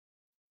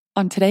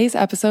on today's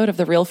episode of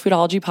the Real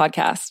Foodology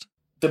podcast.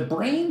 The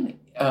brain,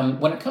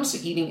 when it comes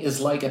to eating,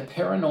 is like a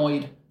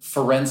paranoid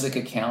forensic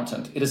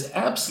accountant. It is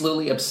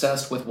absolutely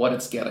obsessed with what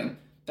it's getting.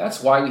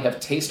 That's why we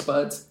have taste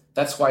buds.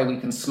 That's why we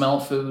can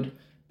smell food,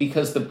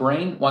 because the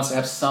brain wants to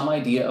have some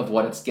idea of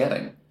what it's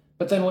getting.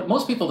 But then what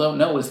most people don't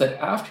know is that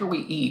after we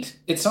eat,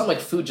 it's not like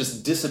food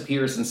just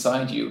disappears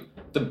inside you.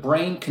 The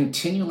brain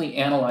continually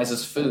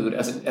analyzes food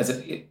as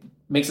it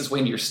makes its way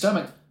into your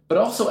stomach, but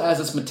also as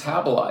it's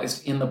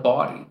metabolized in the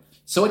body.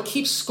 So it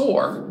keeps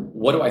score.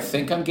 What do I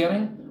think I'm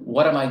getting?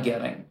 What am I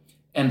getting?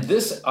 And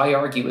this, I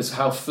argue, is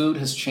how food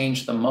has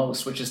changed the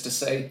most, which is to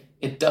say,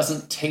 it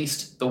doesn't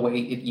taste the way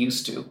it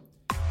used to.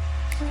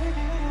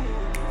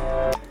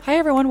 Hi,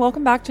 everyone.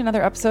 Welcome back to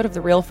another episode of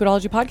the Real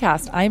Foodology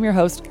podcast. I am your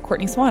host,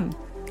 Courtney Swan.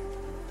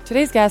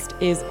 Today's guest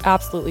is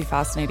absolutely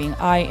fascinating.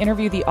 I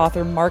interviewed the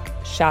author Mark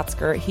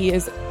Schatzker. He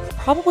is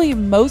probably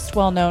most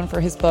well known for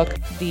his book,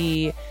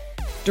 The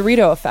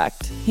Dorito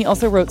Effect. He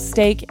also wrote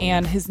Steak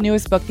and his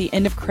newest book, The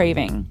End of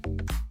Craving.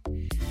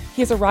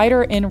 He is a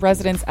writer in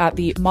residence at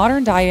the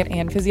Modern Diet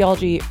and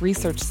Physiology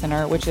Research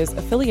Center, which is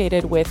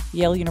affiliated with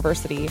Yale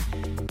University.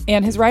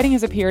 And his writing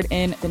has appeared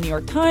in the New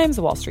York Times,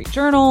 the Wall Street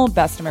Journal,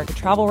 Best American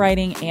Travel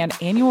Writing, and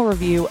Annual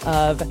Review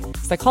of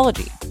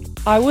Psychology.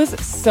 I was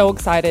so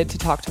excited to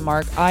talk to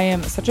Mark. I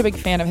am such a big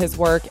fan of his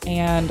work,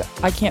 and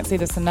I can't say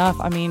this enough.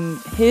 I mean,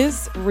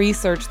 his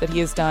research that he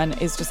has done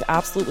is just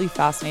absolutely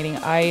fascinating.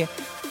 I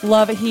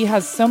love it. He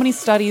has so many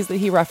studies that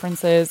he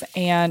references,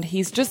 and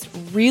he's just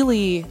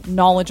really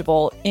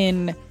knowledgeable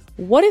in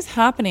what is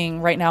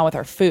happening right now with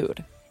our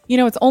food. You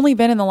know, it's only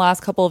been in the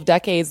last couple of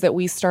decades that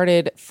we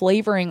started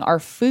flavoring our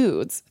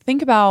foods.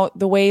 Think about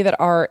the way that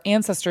our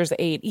ancestors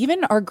ate.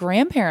 Even our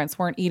grandparents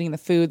weren't eating the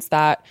foods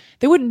that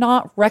they would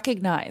not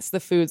recognize the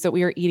foods that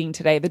we are eating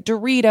today. The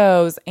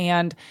Doritos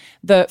and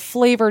the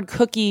flavored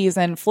cookies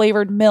and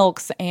flavored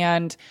milks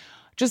and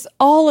just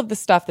all of the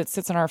stuff that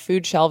sits on our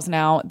food shelves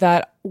now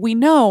that we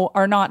know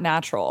are not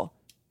natural.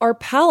 Our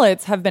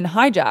palates have been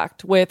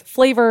hijacked with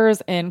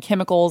flavors and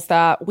chemicals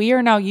that we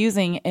are now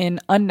using in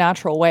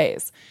unnatural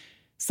ways.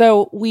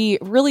 So we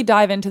really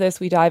dive into this.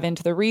 We dive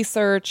into the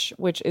research,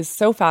 which is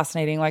so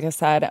fascinating. Like I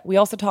said, we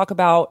also talk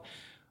about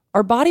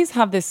our bodies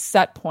have this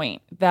set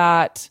point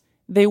that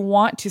they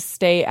want to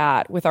stay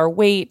at with our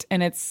weight,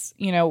 and it's,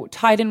 you know,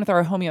 tied in with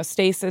our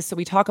homeostasis. So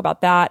we talk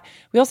about that.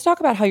 We also talk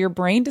about how your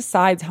brain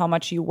decides how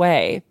much you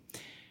weigh,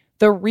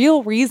 the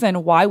real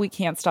reason why we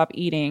can't stop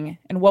eating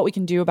and what we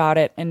can do about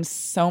it, and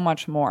so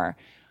much more.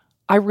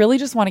 I really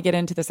just want to get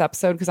into this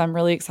episode because I'm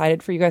really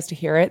excited for you guys to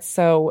hear it.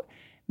 So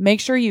make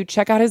sure you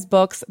check out his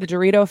books. The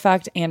Dorito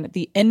Effect and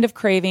The End of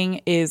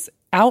Craving is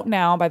out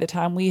now by the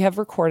time we have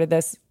recorded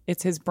this.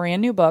 It's his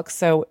brand new book,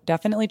 so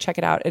definitely check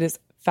it out. It is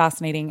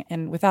fascinating.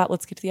 And with that,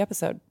 let's get to the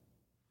episode.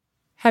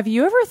 Have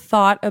you ever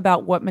thought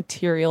about what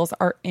materials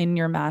are in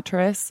your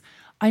mattress?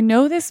 I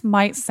know this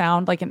might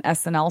sound like an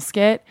SNL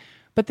skit,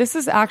 but this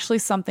is actually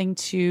something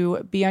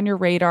to be on your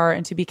radar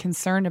and to be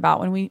concerned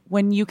about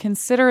when you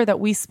consider that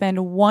we spend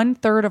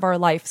 1/3 of our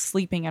life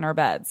sleeping in our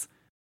beds.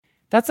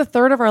 That's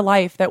 1/3 of our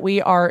life that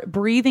we are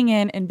breathing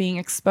in and being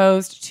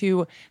exposed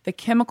to the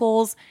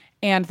chemicals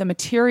and the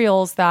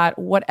materials that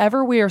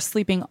whatever we are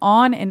sleeping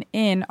on and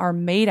in are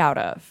made out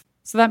of.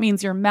 So that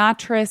means your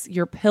mattress,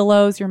 your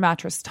pillows, your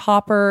mattress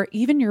topper,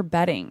 even your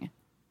bedding.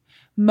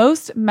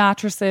 Most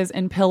mattresses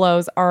and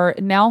pillows are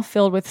now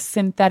filled with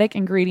synthetic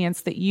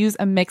ingredients that use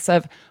a mix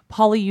of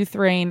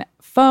polyurethane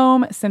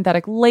foam,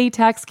 synthetic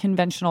latex,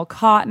 conventional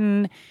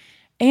cotton,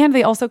 and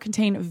they also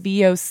contain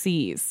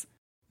VOCs.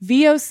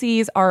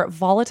 VOCs are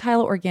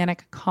volatile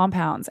organic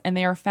compounds, and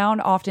they are found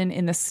often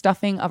in the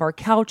stuffing of our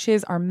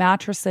couches, our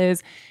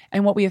mattresses.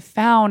 And what we have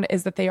found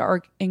is that they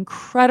are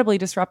incredibly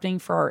disrupting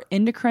for our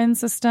endocrine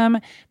system.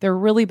 They're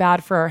really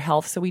bad for our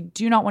health. So we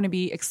do not want to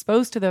be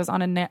exposed to those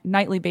on a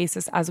nightly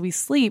basis as we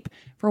sleep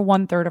for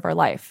 1/3 of our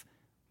life.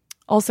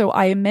 Also,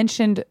 I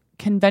mentioned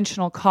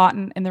conventional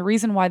cotton, and the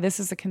reason why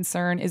this is a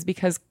concern is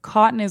because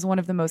cotton is one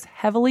of the most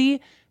heavily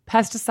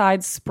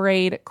pesticide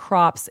sprayed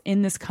crops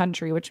in this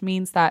country, which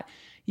means that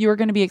you are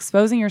going to be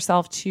exposing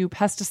yourself to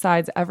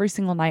pesticides every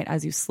single night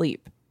as you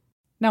sleep.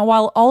 Now,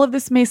 while all of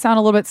this may sound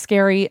a little bit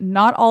scary,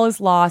 not all is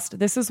lost.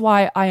 This is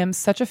why I am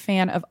such a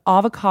fan of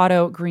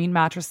avocado green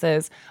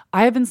mattresses.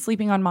 I have been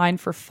sleeping on mine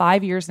for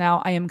 5 years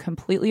now. I am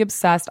completely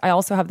obsessed. I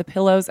also have the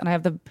pillows and I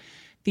have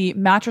the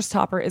mattress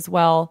topper as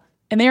well.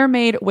 And they are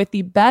made with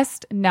the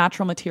best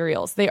natural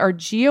materials. They are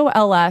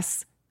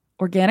GOLS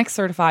organic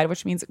certified,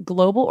 which means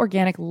Global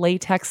Organic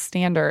Latex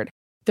Standard.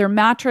 Their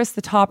mattress,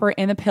 the topper,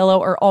 and the pillow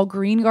are all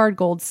Green Guard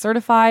Gold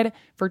certified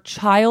for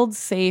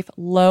child-safe,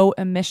 low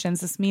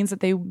emissions. This means that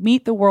they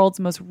meet the world's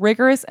most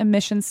rigorous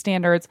emission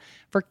standards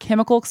for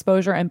chemical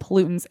exposure and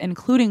pollutants,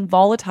 including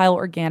volatile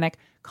organic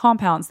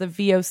compounds, the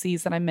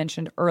VOCs that I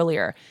mentioned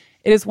earlier.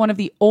 It is one of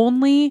the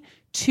only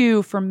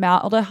 2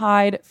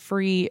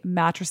 formaldehyde-free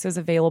mattresses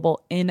available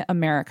in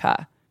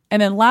America.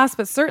 And then last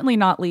but certainly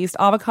not least,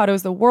 Avocado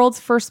is the world's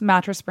first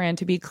mattress brand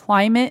to be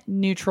climate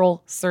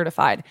neutral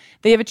certified.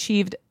 They have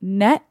achieved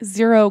net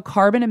zero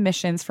carbon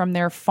emissions from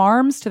their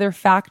farms to their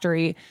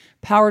factory,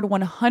 powered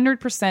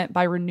 100%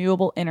 by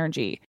renewable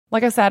energy.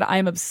 Like I said, I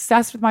am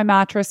obsessed with my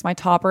mattress, my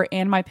topper,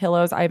 and my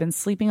pillows. I've been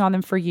sleeping on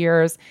them for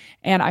years,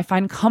 and I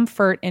find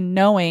comfort in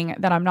knowing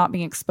that I'm not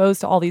being exposed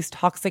to all these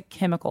toxic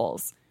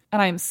chemicals.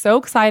 And I am so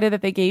excited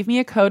that they gave me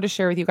a code to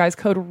share with you guys.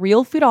 Code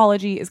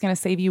REALFoodology is going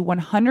to save you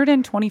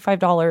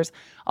 $125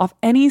 off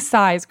any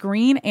size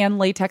green and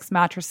latex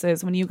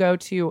mattresses when you go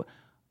to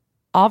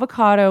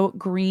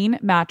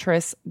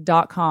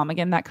avocadogreenmattress.com.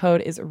 Again, that code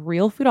is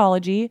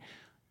REALFoodology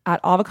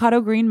at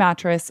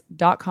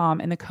avocadogreenmattress.com,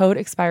 and the code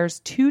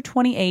expires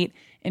 2/28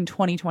 in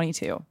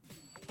 2022.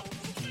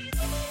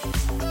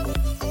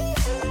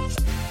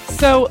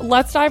 So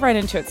let's dive right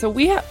into it. So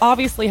we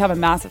obviously have a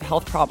massive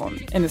health problem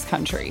in this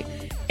country.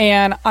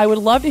 And I would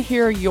love to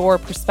hear your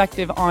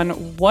perspective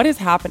on what is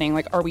happening.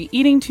 Like, are we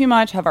eating too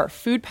much? Have our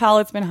food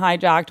palates been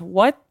hijacked?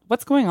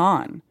 What's going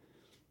on?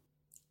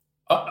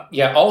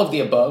 Yeah, all of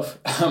the above.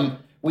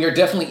 We are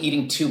definitely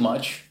eating too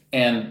much.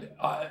 And,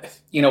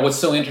 what's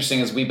so interesting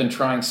is we've been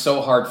trying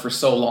so hard for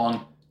so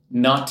long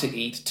not to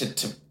eat,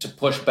 to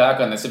push back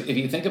on this. If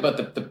you think about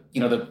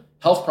the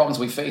health problems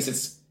we face,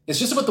 it's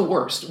just about the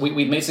worst.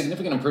 We've made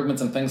significant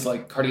improvements in things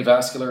like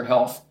cardiovascular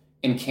health,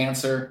 in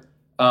cancer.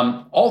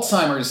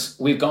 Alzheimer's,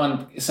 we've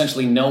gone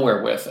essentially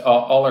nowhere with.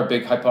 All our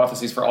big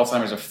hypotheses for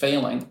Alzheimer's are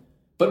failing.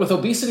 But with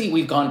obesity,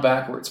 we've gone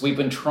backwards. We've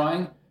been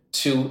trying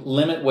to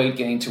limit weight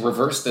gain, to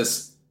reverse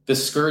this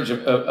scourge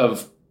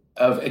of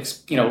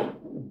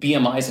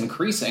BMIs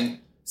increasing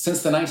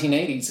since the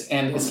 1980s.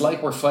 And it's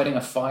like we're fighting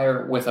a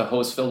fire with a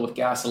hose filled with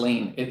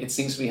gasoline. It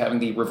seems to be having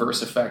the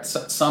reverse effect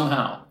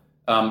somehow.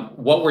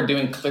 What we're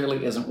doing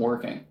clearly isn't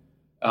working.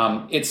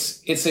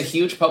 It's a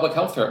huge public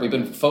health threat. We've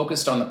been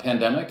focused on the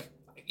pandemic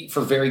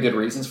for very good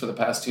reasons for the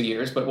past 2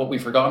 years. But what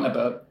we've forgotten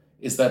about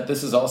is that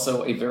this is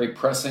also a very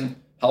pressing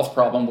health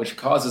problem, which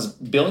causes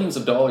billions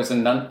of dollars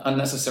in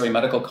unnecessary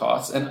medical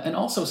costs and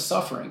also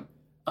suffering,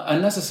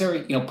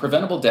 unnecessary,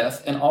 preventable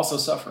death and also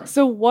suffering.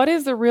 So what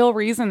is the real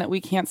reason that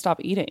we can't stop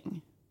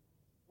eating?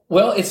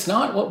 Well, it's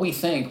not what we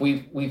think.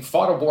 We've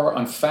fought a war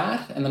on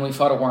fat, and then we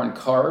fought a war on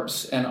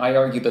carbs, and I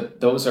argue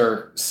that those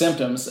are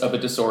symptoms of a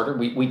disorder.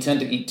 We tend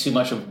to eat too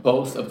much of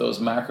both of those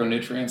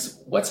macronutrients.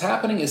 What's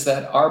happening is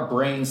that our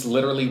brains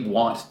literally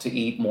want to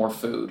eat more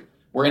food.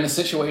 We're in a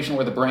situation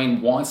where the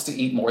brain wants to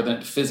eat more than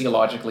it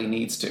physiologically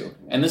needs to.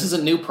 And this is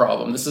a new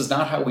problem. This is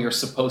not how we are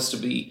supposed to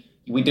be.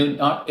 We do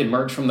not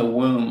emerge from the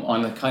womb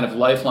on the kind of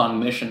lifelong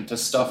mission to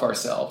stuff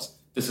ourselves.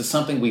 This is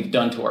something we've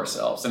done to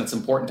ourselves, and it's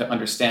important to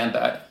understand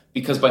that.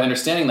 Because by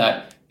understanding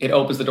that, it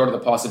opens the door to the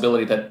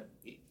possibility that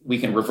we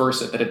can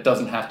reverse it, that it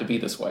doesn't have to be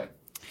this way.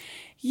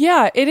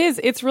 Yeah, it is.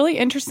 It's really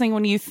interesting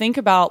when you think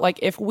about, like,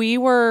 if we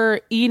were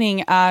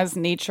eating as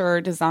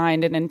nature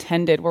designed and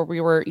intended, where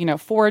we were,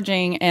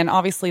 foraging, and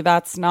obviously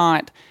that's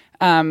not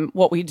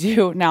what we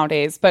do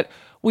nowadays, but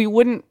we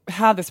wouldn't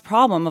have this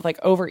problem of like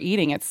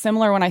overeating. It's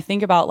similar when I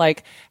think about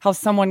like how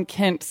someone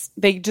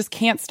they just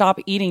can't stop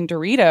eating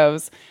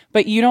Doritos,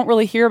 but you don't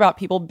really hear about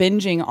people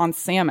binging on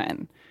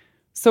salmon.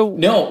 So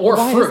no, or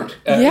fruit.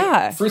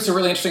 Yeah. Fruit's a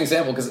really interesting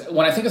example, because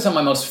when I think of some of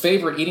my most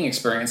favorite eating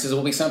experiences, it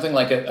will be something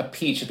like a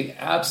peach at the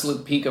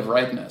absolute peak of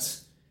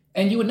ripeness.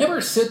 And you would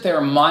never sit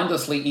there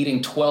mindlessly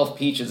eating 12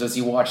 peaches as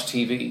you watch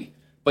TV.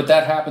 But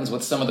that happens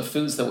with some of the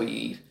foods that we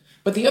eat.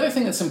 But the other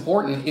thing that's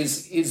important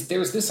is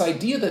there's this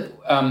idea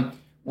that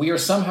we are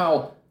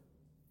somehow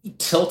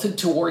tilted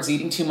towards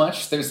eating too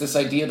much. There's this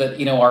idea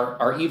that,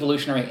 our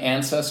evolutionary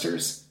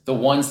ancestors, the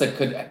ones that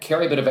could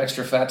carry a bit of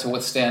extra fat to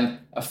withstand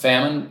a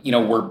famine,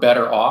 were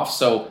better off.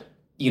 So,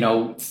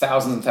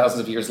 thousands and thousands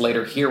of years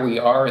later, here we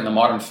are in the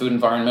modern food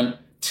environment,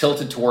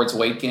 tilted towards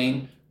weight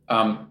gain.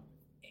 And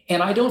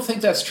I don't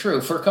think that's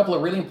true for a couple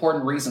of really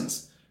important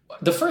reasons.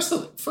 The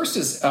first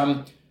is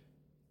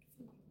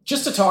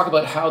just to talk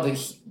about how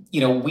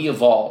we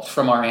evolved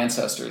from our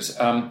ancestors.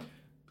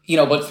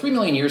 About 3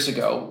 million years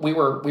ago, we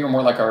were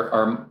more like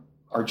our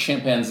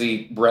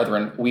chimpanzee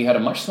brethren. We had a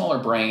much smaller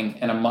brain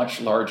and a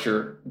much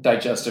larger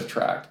digestive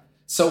tract.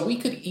 So we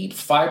could eat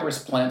fibrous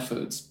plant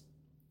foods.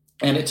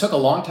 And it took a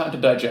long time to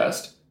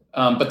digest,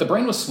 but the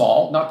brain was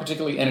small, not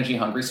particularly energy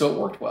hungry, so it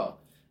worked well.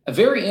 A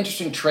very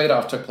interesting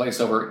trade-off took place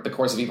over the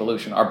course of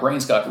evolution. Our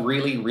brains got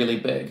really, really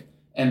big.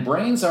 And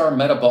brains are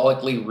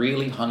metabolically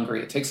really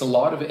hungry. It takes a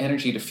lot of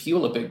energy to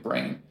fuel a big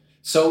brain.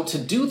 So to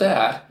do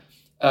that,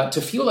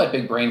 to fuel that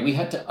big brain, we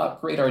had to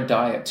upgrade our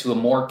diet to a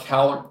more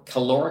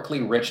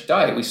calorically rich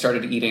diet. We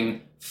started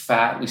eating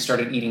fat. We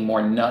started eating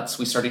more nuts.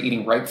 We started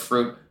eating ripe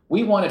fruit.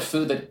 We wanted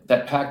food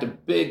that packed a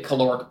big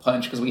caloric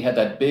punch because we had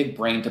that big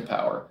brain to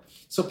power.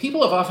 So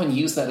people have often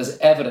used that as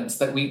evidence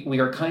that we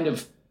are kind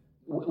of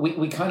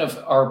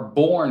are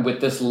born with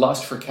this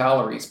lust for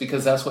calories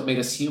because that's what made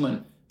us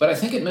human. But I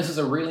think it misses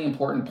a really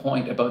important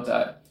point about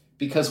that,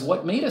 because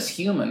what made us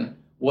human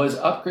was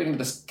upgrading to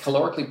this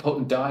calorically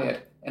potent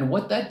diet. And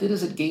what that did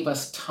is it gave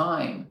us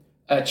time.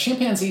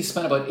 Chimpanzees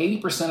spend about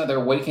 80% of their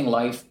waking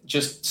life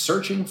just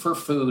searching for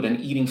food and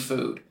eating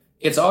food.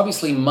 It's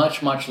obviously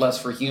much, much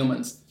less for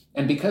humans.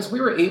 And because we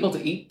were able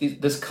to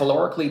eat this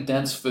calorically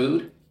dense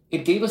food,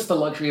 it gave us the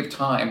luxury of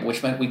time,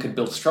 which meant we could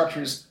build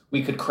structures,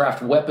 we could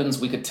craft weapons,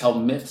 we could tell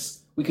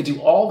myths, we could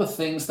do all the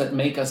things that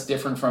make us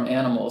different from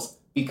animals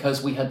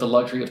because we had the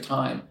luxury of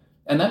time.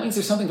 And that means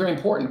there's something very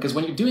important, because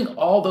when you're doing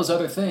all those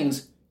other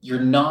things,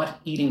 you're not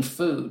eating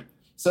food.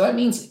 So that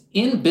means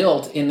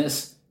inbuilt in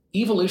this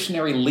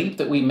evolutionary leap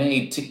that we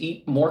made to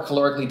eat more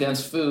calorically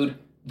dense food,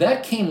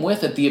 that came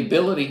with it the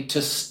ability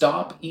to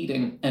stop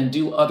eating and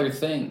do other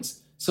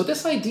things. So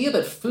this idea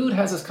that food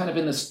has us kind of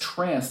in this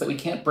trance that we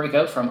can't break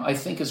out from, I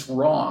think is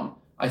wrong.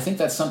 I think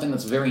that's something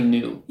that's very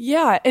new.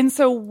 Yeah. And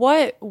so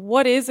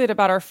what is it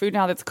about our food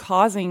now that's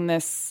causing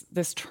this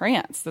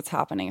trance that's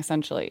happening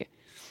essentially?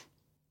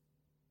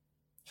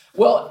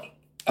 Well,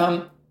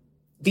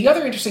 the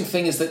other interesting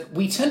thing is that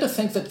we tend to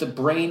think that the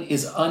brain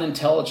is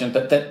unintelligent,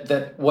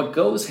 that what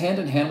goes hand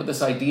in hand with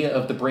this idea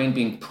of the brain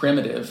being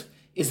primitive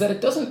is that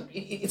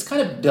it's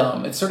kind of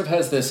dumb. It sort of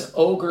has this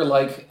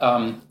ogre-like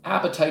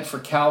appetite for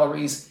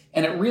calories,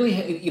 and it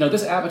really,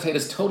 this appetite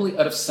is totally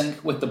out of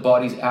sync with the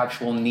body's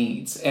actual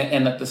needs,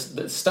 and that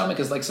the stomach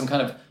is like some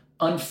kind of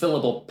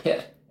unfillable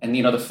pit, and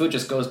the food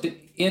just goes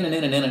in and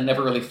in and in and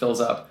never really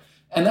fills up.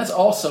 And that's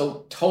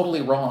also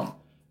totally wrong.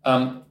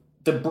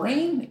 The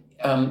brain,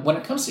 when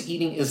it comes to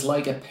eating, is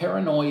like a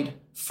paranoid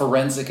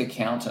forensic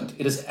accountant.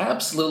 It is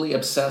absolutely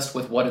obsessed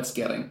with what it's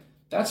getting.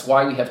 That's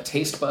why we have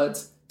taste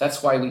buds.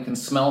 That's why we can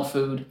smell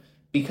food,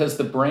 because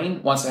the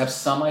brain wants to have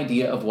some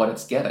idea of what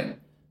it's getting.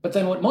 But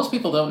then what most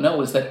people don't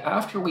know is that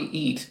after we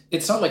eat,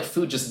 it's not like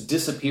food just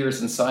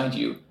disappears inside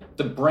you.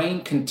 The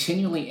brain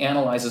continually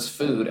analyzes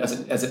food as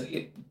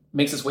it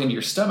makes its way into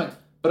your stomach,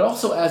 but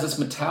also as it's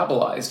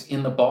metabolized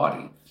in the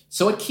body.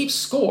 So it keeps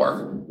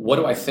score. What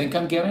do I think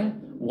I'm getting?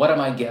 What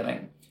am I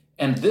getting?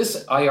 And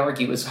this, I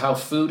argue, is how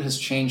food has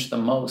changed the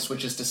most,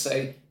 which is to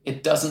say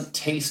it doesn't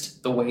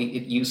taste the way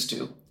it used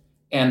to.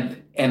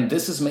 And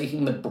this is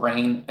making the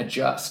brain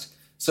adjust.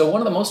 So one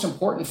of the most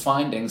important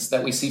findings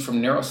that we see from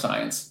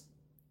neuroscience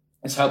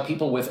is how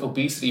people with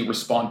obesity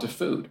respond to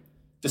food.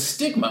 The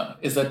stigma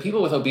is that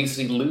people with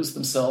obesity lose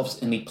themselves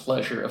in the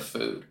pleasure of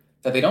food,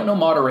 that they don't know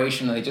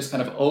moderation and they just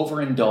kind of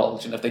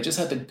overindulge. And if they just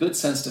had the good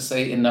sense to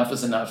say enough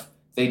is enough,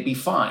 they'd be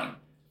fine.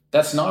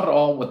 That's not at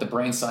all what the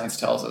brain science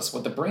tells us.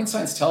 What the brain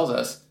science tells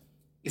us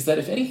is that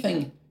if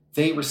anything,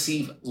 they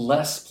receive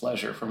less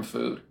pleasure from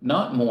food,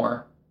 not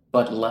more,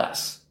 but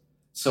less.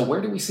 So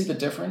where do we see the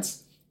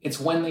difference? It's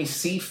when they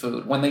see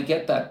food, when they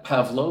get that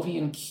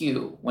Pavlovian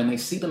cue, when they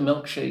see the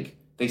milkshake,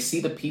 they see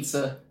the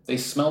pizza, they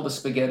smell the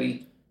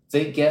spaghetti,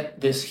 they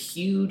get this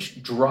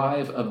huge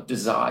drive of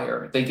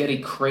desire. They get a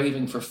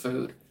craving for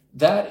food.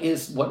 That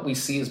is what we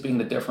see as being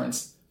the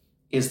difference,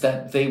 is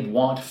that they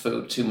want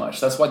food too much.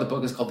 That's why the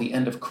book is called The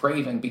End of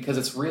Craving, because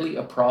it's really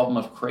a problem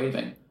of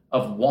craving,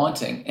 of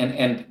wanting.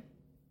 And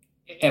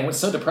what's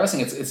so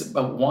depressing, it's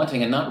about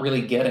wanting and not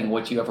really getting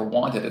what you ever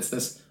wanted. It's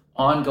this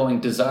ongoing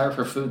desire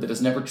for food that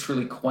is never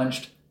truly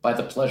quenched by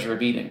the pleasure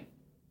of eating.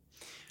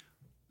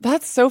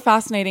 That's so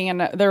fascinating.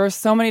 And there were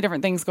so many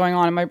different things going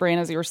on in my brain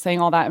as you were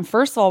saying all that. And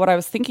first of all, what I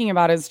was thinking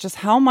about is just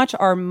how much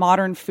our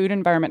modern food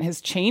environment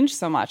has changed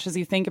so much as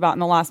you think about in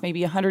the last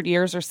maybe 100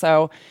 years or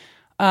so.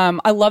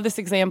 I love this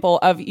example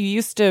of you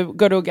used to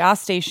go to a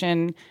gas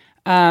station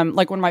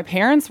like when my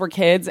parents were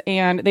kids,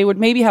 and they would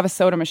maybe have a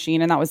soda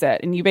machine and that was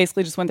it. And you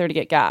basically just went there to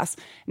get gas.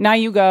 Now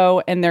you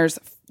go and there's,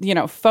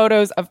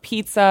 photos of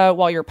pizza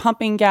while you're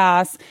pumping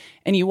gas,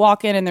 and you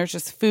walk in and there's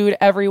just food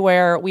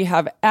everywhere. We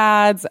have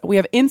ads. We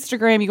have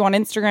Instagram. You go on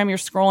Instagram, you're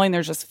scrolling.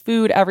 There's just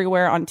food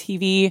everywhere on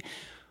TV.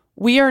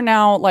 We are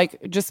now like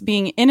just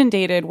being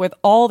inundated with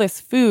all this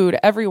food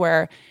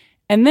everywhere.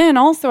 And then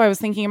also I was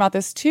thinking about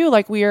this too,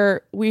 like we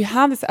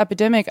have this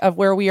epidemic of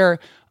where we are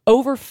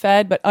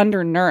overfed but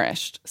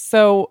undernourished.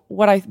 So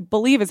what I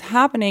believe is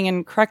happening,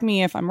 and correct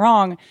me if I'm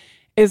wrong,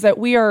 is that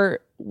we're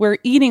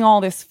eating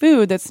all this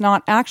food that's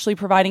not actually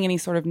providing any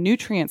sort of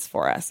nutrients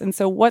for us. And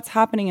so what's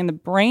happening in the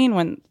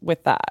brain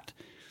with that?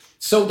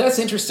 So that's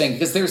interesting,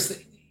 because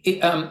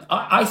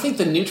I think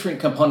the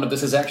nutrient component of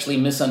this is actually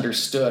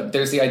misunderstood.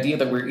 There's the idea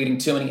that we're eating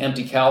too many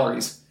empty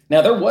calories.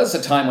 Now, there was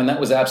a time when that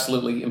was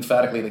absolutely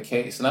emphatically the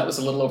case, and that was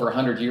a little over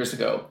 100 years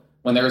ago,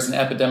 when there was an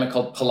epidemic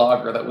called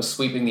pellagra that was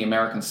sweeping the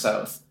American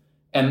South.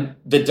 And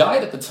the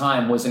diet at the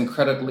time was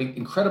incredibly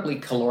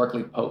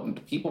calorically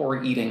potent. People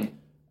were eating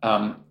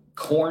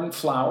corn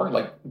flour,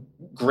 like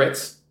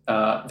grits.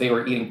 They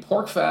were eating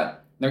pork fat, and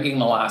they're eating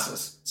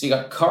molasses. So you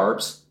got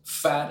carbs,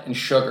 fat, and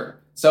sugar.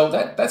 So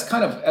that's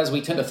kind of, as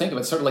we tend to think of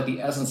it, sort of like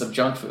the essence of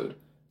junk food.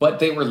 But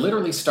they were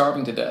literally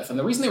starving to death. And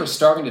the reason they were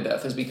starving to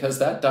death is because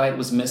that diet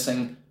was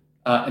missing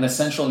an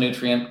essential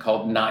nutrient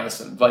called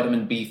niacin,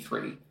 vitamin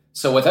B3.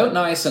 So without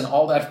niacin,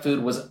 all that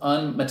food was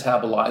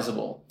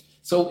unmetabolizable.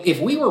 So if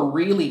we were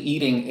really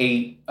eating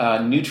a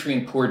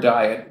nutrient-poor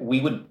diet, we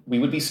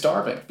would be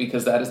starving,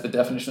 because that is the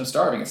definition of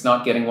starving. It's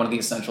not getting one of the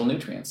essential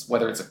nutrients,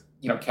 whether it's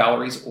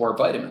calories or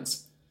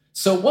vitamins.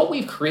 So what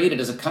we've created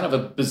is a kind of a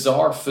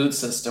bizarre food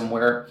system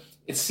where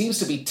it seems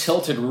to be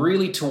tilted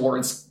really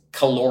towards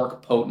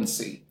caloric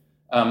potency.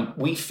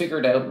 We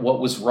figured out what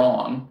was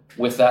wrong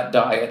with that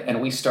diet,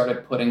 and we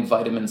started putting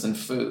vitamins in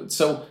food.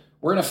 So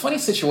we're in a funny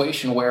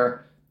situation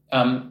where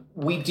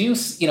we do,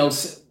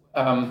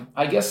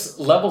 I guess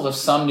levels of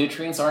some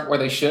nutrients aren't where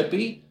they should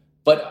be,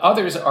 but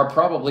others are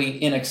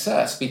probably in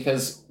excess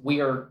because we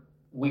are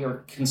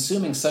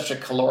consuming such a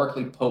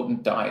calorically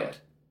potent diet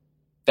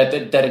that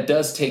it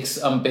does take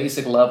some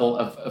basic level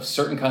of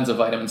certain kinds of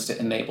vitamins to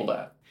enable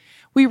that.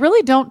 We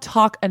really don't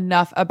talk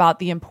enough about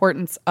the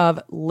importance of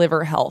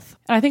liver health.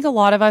 And I think a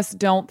lot of us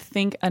don't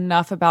think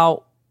enough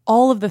about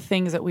all of the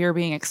things that we are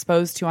being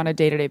exposed to on a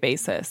day-to-day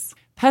basis.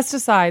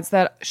 Pesticides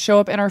that show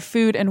up in our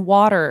food and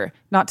water,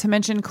 not to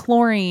mention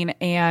chlorine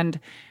and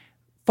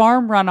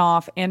farm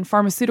runoff and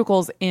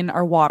pharmaceuticals in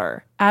our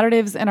water,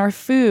 additives in our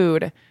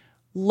food,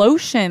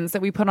 lotions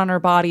that we put on our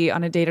body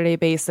on a day-to-day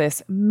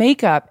basis,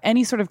 makeup,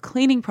 any sort of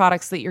cleaning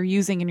products that you're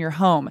using in your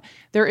home.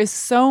 There is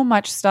so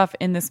much stuff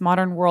in this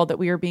modern world that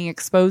we are being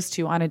exposed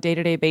to on a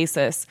day-to-day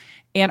basis,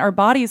 and our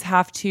bodies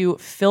have to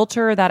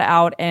filter that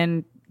out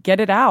and get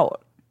it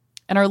out.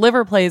 And our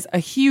liver plays a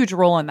huge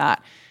role in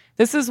that.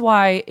 This is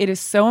why it is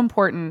so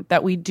important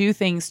that we do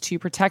things to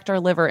protect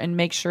our liver and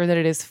make sure that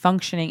it is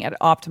functioning at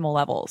optimal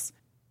levels.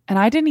 And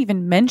I didn't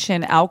even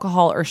mention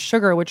alcohol or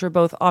sugar, which are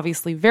both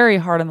obviously very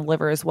hard on the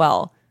liver as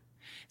well.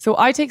 So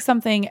I take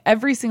something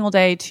every single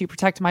day to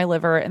protect my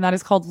liver, and that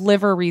is called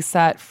Liver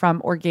Reset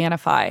from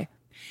Organifi.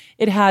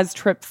 It has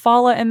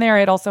triphala in there.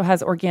 It also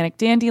has organic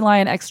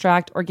dandelion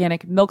extract,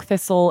 organic milk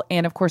thistle,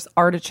 and of course,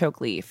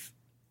 artichoke leaf.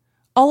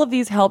 All of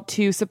these help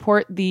to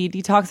support the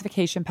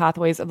detoxification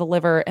pathways of the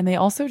liver, and they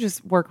also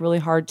just work really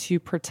hard to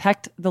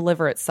protect the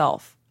liver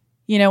itself.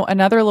 You know,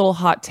 another little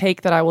hot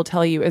take that I will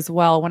tell you as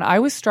well, when I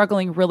was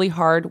struggling really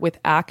hard with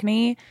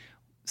acne,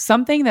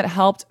 something that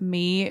helped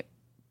me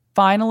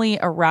finally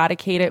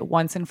eradicate it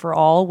once and for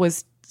all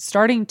was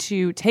starting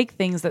to take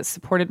things that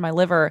supported my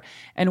liver.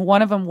 And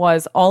one of them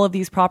was all of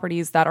these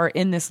properties that are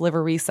in this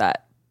liver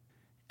reset.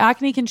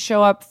 Acne can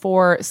show up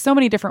for so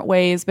many different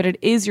ways, but it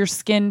is your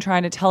skin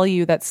trying to tell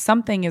you that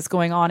something is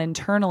going on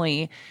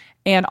internally.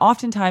 And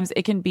oftentimes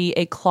it can be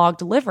a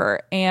clogged liver.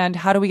 And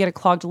how do we get a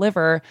clogged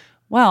liver?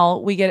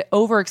 Well, we get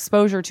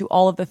overexposure to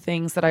all of the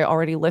things that I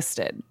already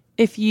listed.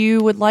 If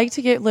you would like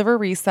to get Liver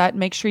Reset,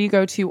 make sure you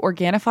go to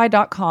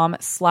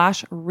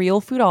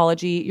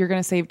Organifi.com/realfoodology. You're going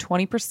to save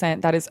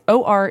 20%. That is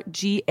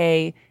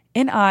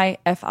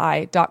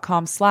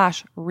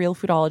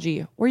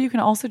ORGANIFI.com/realfoodology. Or you can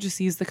also just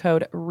use the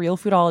code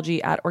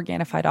realfoodology at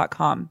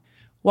Organifi.com.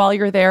 While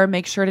you're there,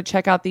 make sure to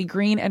check out the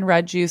green and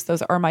red juice.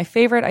 Those are my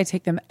favorite. I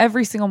take them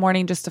every single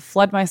morning just to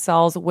flood my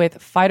cells with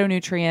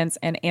phytonutrients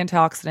and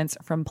antioxidants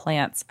from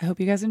plants. I hope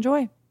you guys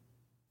enjoy.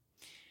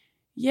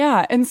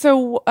 Yeah. And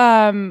so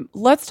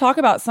let's talk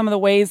about some of the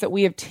ways that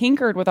we have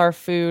tinkered with our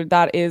food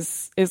that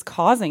is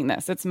causing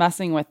this. It's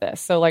messing with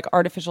this. So like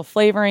artificial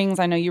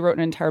flavorings. I know you wrote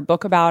an entire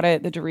book about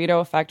it, the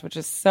Dorito effect, which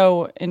is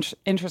so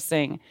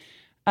interesting.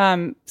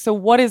 So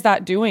what is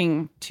that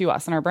doing to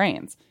us and our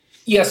brains?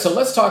 Yeah, so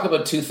let's talk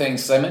about two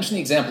things. I mentioned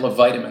the example of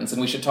vitamins, and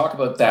we should talk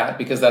about that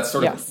because that's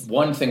sort of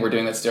one thing we're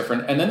doing that's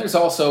different. And then there's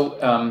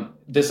also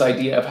this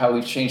idea of how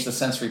we've changed the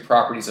sensory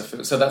properties of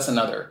food. So that's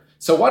another.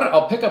 So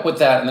I'll pick up with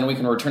that, and then we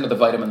can return to the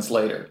vitamins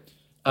later.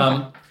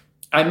 Okay.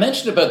 I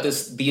mentioned about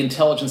the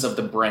intelligence of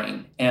the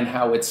brain, and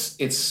how it's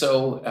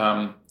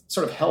so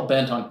sort of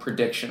hell-bent on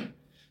prediction.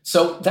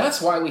 So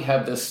that's why we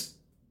have this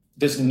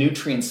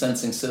nutrient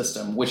sensing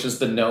system, which is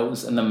the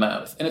nose and the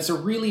mouth, and it's a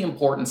really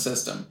important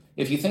system.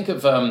 If you think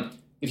of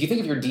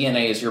your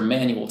DNA as your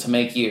manual to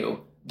make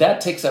you,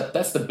 that's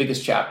the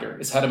biggest chapter,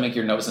 is how to make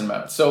your nose and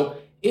mouth. So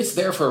it's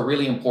there for a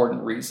really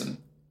important reason.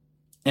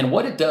 And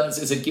what it does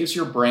is it gives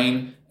your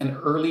brain an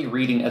early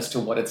reading as to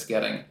what it's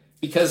getting,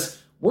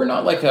 because we're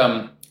not like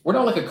a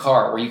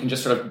car where you can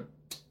just sort of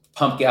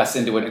pump gas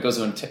into it, it goes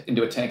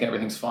into a tank and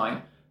everything's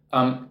fine.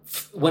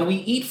 When we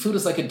eat, food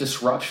is like a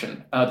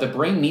disruption. The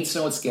brain needs to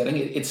know what it's getting.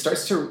 It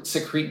starts to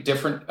secrete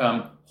different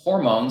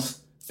hormones,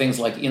 things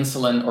like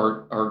insulin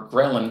or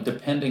ghrelin,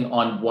 depending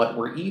on what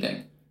we're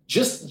eating.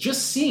 Just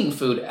seeing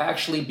food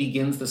actually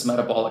begins this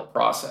metabolic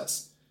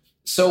process.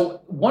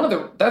 So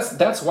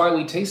that's why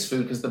we taste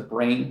food, because the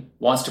brain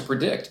wants to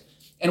predict.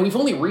 And we've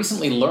only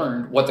recently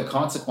learned what the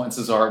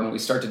consequences are when we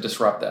start to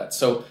disrupt that.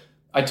 So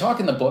I talk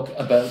in the book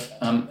about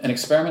an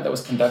experiment that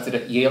was conducted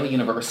at Yale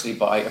University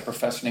by a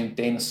professor named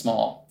Dana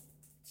Small.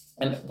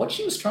 And what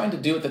she was trying to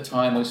do at the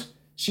time was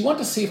she wanted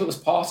to see if it was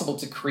possible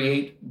to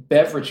create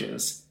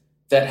beverages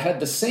that had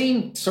the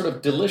same sort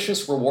of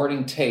delicious,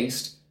 rewarding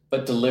taste,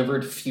 but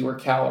delivered fewer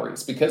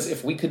calories. Because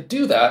if we could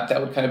do that,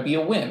 that would kind of be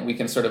a win. We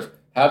can sort of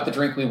have the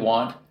drink we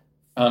want,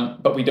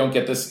 but we don't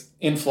get this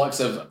influx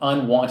of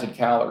unwanted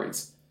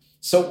calories.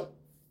 So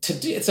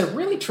it's a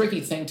really tricky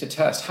thing to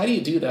test. How do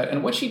you do that?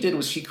 And what she did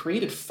was she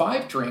created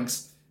 5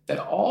 drinks that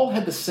all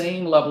had the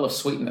same level of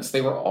sweetness.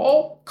 They were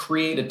all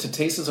created to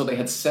taste as though they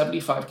had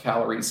 75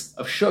 calories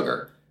of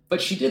sugar.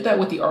 But she did that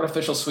with the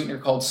artificial sweetener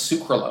called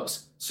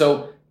sucralose.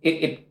 So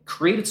it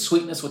created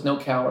sweetness with no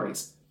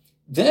calories.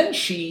 Then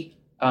she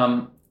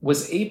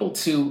was able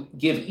to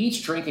give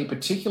each drink a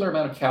particular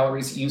amount of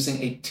calories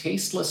using a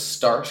tasteless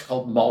starch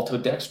called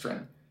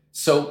maltodextrin.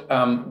 So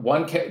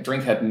one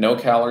drink had no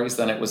calories,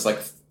 then it was like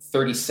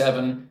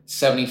 37,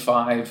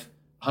 75,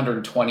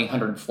 120,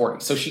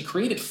 140. So she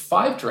created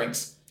 5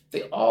 drinks.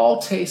 They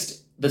all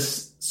taste, the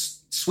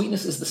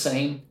sweetness is the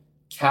same,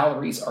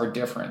 calories are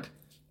different.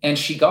 And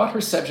she got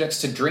her subjects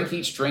to drink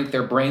each drink,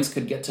 their brains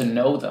could get to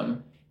know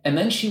them. And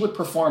then she would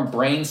perform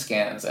brain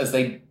scans as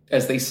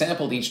they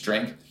sampled each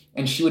drink,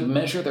 and she would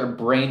measure their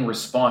brain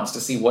response to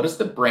see what does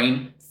the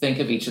brain think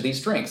of each of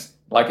these drinks.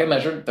 Like I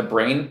measured, the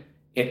brain,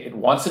 it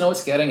wants to know what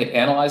it's getting, it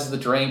analyzes the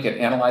drink, it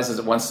analyzes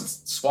it once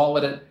it's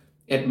swallowed it,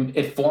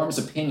 it forms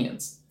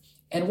opinions.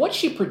 And what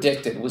she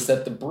predicted was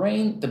that the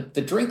brain,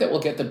 the drink that will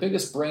get the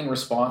biggest brain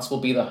response will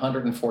be the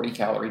 140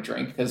 calorie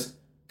drink, because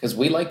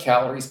we like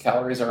calories.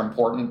 Calories are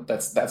important.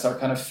 That's our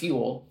kind of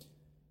fuel.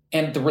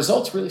 And the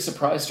results really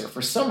surprised her.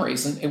 For some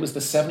reason, it was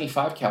the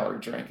 75 calorie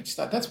drink. And she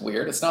thought, that's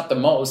weird. It's not the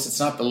most. It's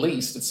not the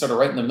least. It's sort of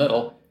right in the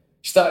middle.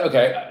 She thought,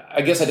 okay,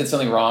 I guess I did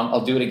something wrong.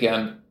 I'll do it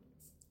again.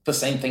 The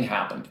same thing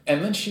happened.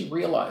 And then she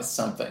realized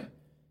something.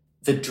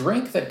 The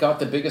drink that got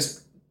the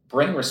biggest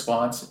brain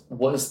response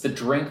was the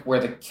drink where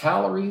the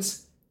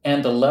calories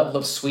and the level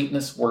of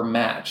sweetness were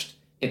matched.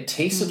 It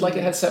tasted like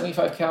it had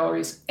 75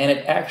 calories, and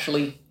it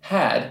actually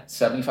had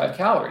 75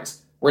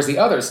 calories. Whereas the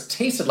others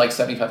tasted like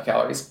 75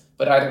 calories,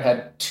 but either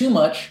had too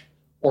much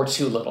or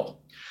too little.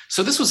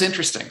 So this was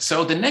interesting.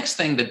 So the next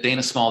thing that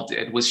Dana Small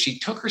did was she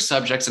took her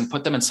subjects and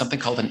put them in something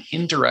called an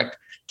indirect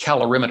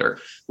calorimeter,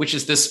 which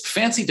is this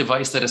fancy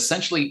device that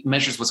essentially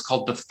measures what's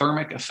called the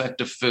thermic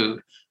effect of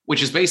food,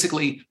 which is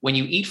basically when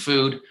you eat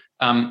food,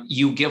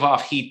 you give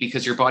off heat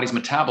because your body's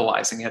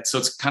metabolizing it. So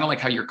it's kind of like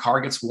how your car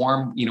gets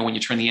warm, when you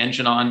turn the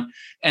engine on.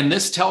 And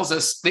this tells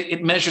us,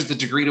 it measures the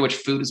degree to which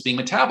food is being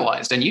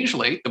metabolized. And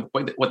usually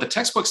what the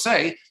textbooks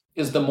say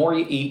is the more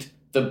you eat,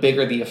 the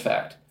bigger the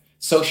effect.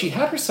 So she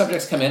had her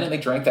subjects come in and they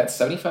drank that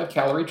 75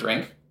 calorie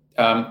drink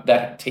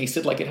that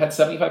tasted like it had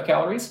 75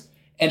 calories.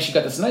 And she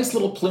got this nice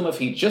little plume of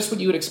heat, just what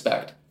you would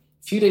expect.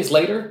 A few days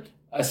later,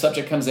 a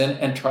subject comes in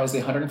and tries the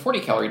 140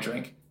 calorie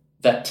drink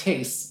that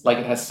tastes like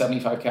it has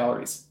 75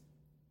 calories.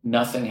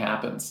 Nothing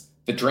happens.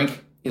 The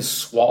drink is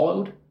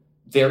swallowed.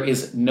 There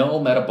is no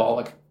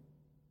metabolic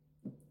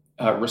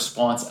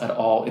response at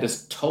all. It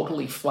is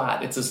totally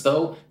flat. It's as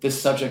though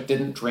this subject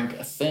didn't drink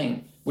a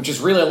thing, which is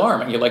really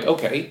alarming. You're like,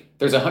 okay,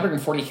 there's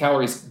 140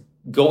 calories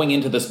going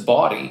into this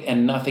body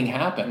and nothing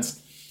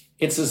happens.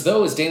 It's as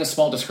though, as Dana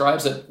Small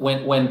describes it,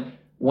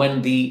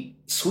 when the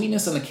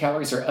sweetness and the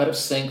calories are out of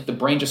sync, the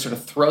brain just sort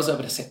of throws up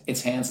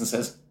its hands and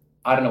says,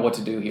 I don't know what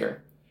to do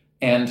here.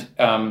 And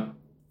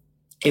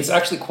it's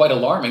actually quite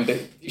alarming that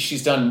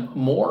she's done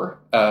more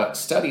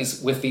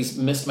studies with these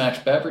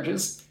mismatched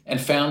beverages and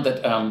found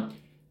that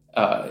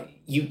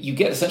you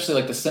get essentially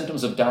like the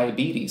symptoms of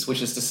diabetes,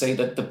 which is to say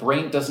that the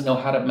brain doesn't know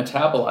how to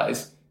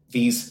metabolize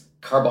these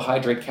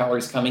carbohydrate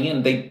calories coming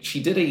in.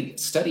 She did a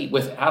study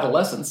with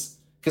adolescents,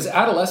 because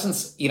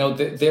adolescents,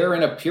 they're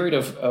in a period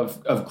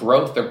of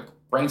growth. Their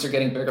brains are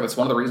getting bigger. That's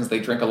one of the reasons they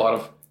drink a lot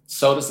of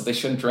sodas that they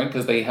shouldn't drink,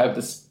 because they have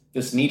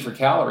this need for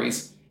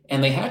calories.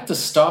 And they had to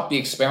stop the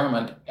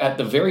experiment at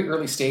the very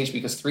early stage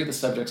because 3 of the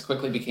subjects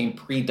quickly became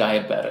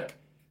pre-diabetic.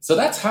 So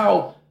that's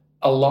how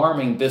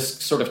alarming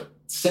this sort of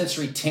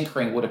sensory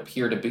tinkering would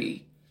appear to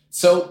be.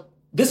 So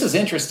this is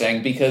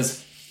interesting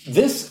because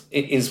this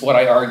is what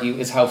I argue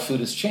is how food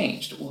has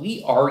changed.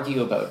 We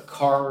argue about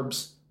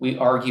carbs, we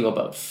argue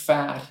about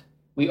fat,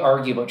 we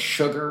argue about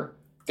sugar.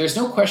 There's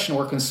no question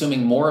we're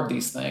consuming more of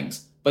these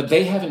things, but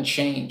they haven't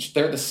changed.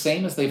 They're the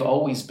same as they've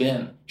always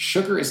been.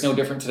 Sugar is no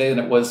different today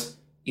than it was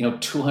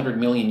 200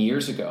 million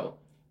years ago.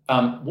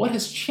 What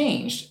has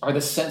changed are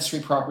the sensory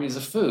properties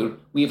of food.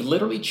 We have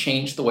literally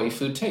changed the way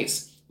food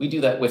tastes. We do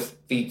that with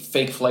the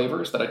fake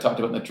flavors that I talked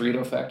about in the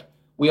Dorito effect.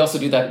 We also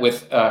do that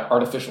with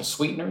artificial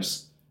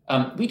sweeteners.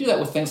 We do that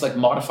with things like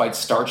modified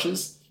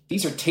starches.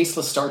 These are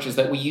tasteless starches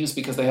that we use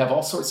because they have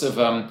all sorts of,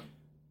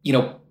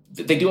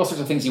 they do all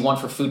sorts of things you want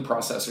for food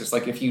processors.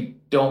 Like if you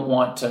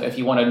want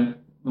to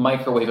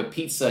microwave a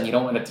pizza and you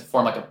don't want it to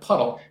form like a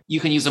puddle, you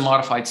can use a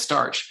modified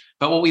starch.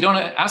 But what we don't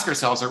ask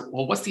ourselves are,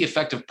 well, what's the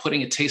effect of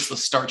putting a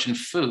tasteless starch in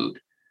food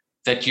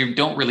that you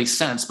don't really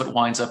sense but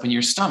winds up in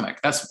your stomach?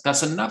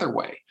 That's another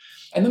way.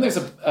 And then there's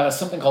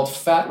something called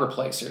fat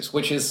replacers,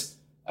 which is,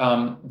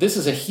 this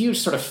is a huge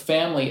sort of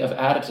family of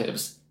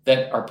additives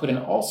that are put in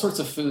all sorts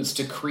of foods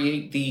to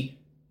create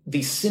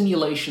the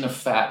simulation of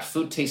fat.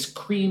 Food tastes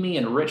creamy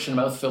and rich and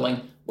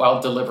mouth-filling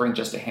while delivering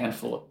just a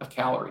handful of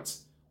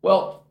calories.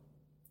 Well,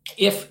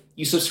 if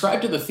you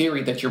subscribe to the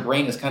theory that your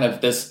brain is kind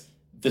of this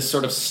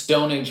sort of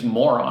Stone Age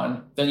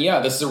moron, then yeah,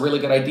 this is a really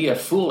good idea.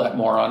 Fool that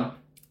moron.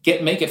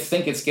 Make it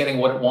think it's getting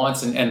what it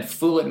wants and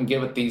fool it and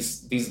give it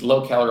these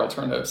low-calorie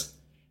alternatives.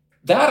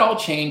 That all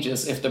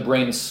changes if the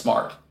brain is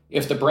smart.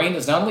 If the brain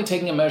is not only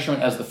taking a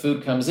measurement as the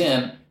food comes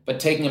in, but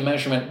taking a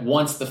measurement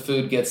once the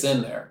food gets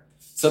in there.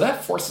 So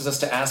that forces us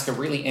to ask a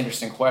really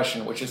interesting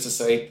question, which is to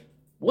say,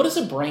 what does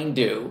a brain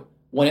do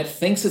when it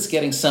thinks it's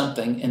getting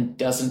something and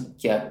doesn't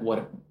get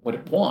what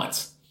it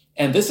wants.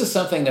 And this is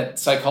something that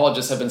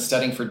psychologists have been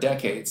studying for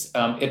decades.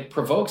 It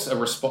provokes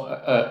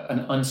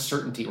an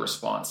uncertainty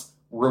response.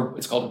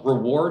 It's called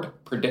reward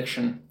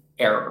prediction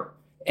error.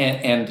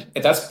 And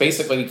that's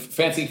basically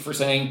fancy for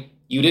saying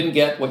you didn't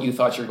get what you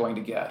thought you were going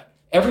to get.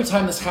 Every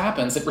time this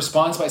happens, it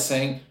responds by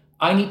saying,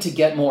 I need to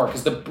get more.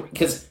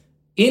 Because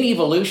in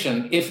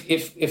evolution,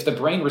 if the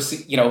brain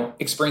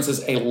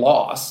experiences a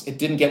loss, it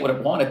didn't get what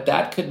it wanted,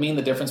 that could mean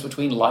the difference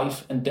between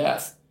life and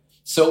death.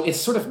 So it's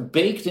sort of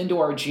baked into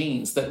our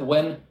genes that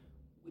when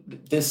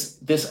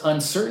this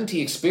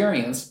uncertainty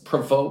experience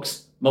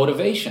provokes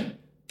motivation.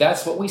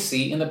 That's what we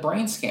see in the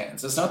brain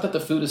scans. It's not that the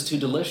food is too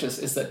delicious,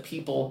 it's that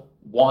people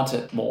want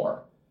it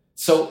more.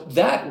 So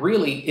that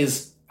really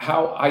is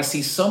how I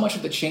see so much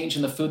of the change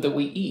in the food that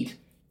we eat,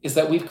 is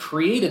that we've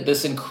created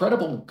this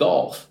incredible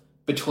gulf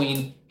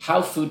between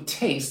how food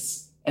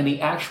tastes and the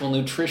actual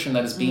nutrition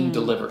that is being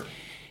delivered.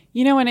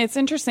 And it's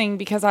interesting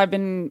because I've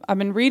been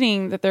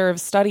reading that there are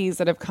studies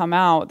that have come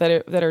out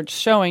that are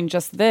showing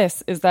just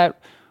this, is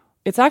that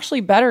it's actually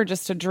better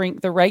just to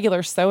drink the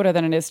regular soda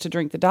than it is to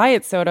drink the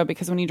diet soda,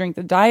 because when you drink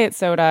the diet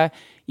soda,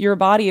 your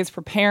body is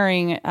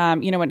preparing,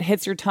 when it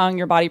hits your tongue,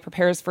 your body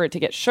prepares for it to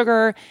get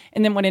sugar.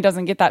 And then when it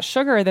doesn't get that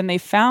sugar, then they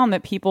found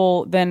that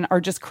people then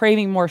are just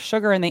craving more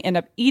sugar and they end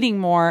up eating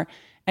more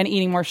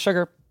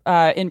sugar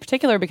in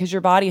particular, because your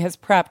body has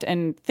prepped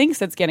and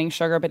thinks it's getting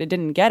sugar, but it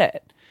didn't get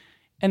it.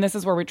 And this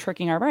is where we're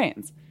tricking our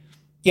brains.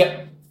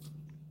 Yeah.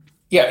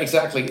 Yeah,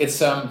 exactly.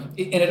 It's and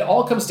it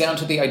all comes down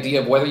to the idea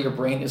of whether your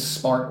brain is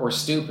smart or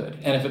stupid.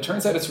 And if it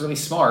turns out it's really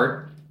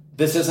smart,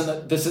 this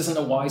isn't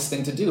a wise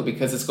thing to do,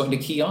 because it's going to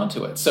key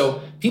onto it.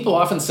 So people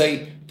often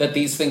say that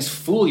these things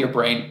fool your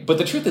brain, but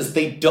the truth is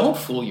they don't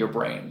fool your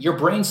brain. Your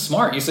brain's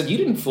smart. You said, you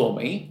didn't fool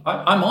me.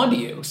 I'm onto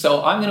you.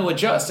 So I'm going to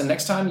adjust. And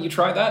next time you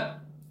try that,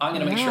 I'm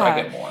going to make sure I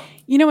get more.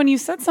 When you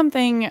said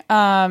something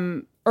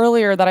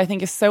earlier that I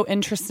think is so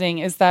interesting,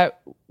 is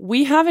that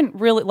we haven't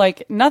really,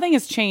 nothing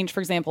has changed, for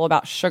example,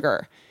 about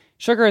sugar.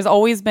 Sugar has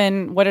always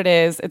been what it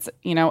is. It's,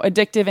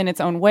 addictive in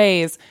its own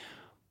ways.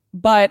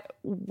 But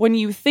when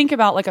you think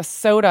about a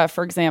soda,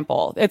 for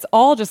example, it's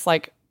all just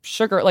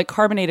sugar,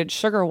 carbonated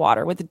sugar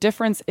water. What the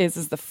difference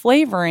is the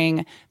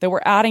flavoring that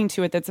we're adding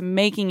to it that's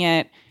making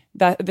it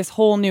this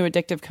whole new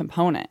addictive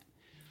component.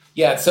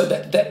 Yeah, so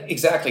that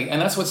exactly,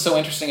 and that's what's so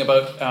interesting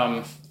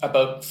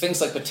about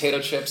things like potato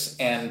chips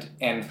and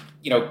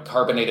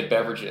carbonated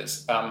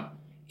beverages.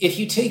 If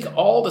you take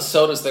all the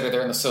sodas that are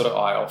there in the soda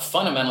aisle,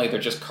 fundamentally they're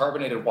just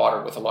carbonated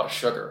water with a lot of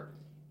sugar.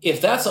 If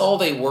that's all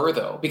they were,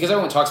 though, because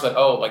everyone talks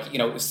about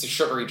it's the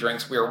sugary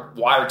drinks, we're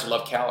wired to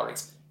love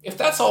calories. If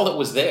that's all that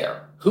was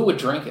there, who would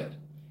drink it?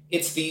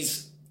 It's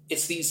these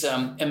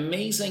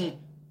amazing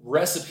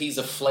recipes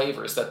of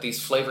flavors that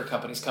these flavor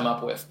companies come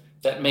up with,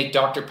 that make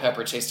Dr.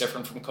 Pepper taste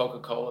different from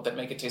Coca-Cola, that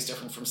make it taste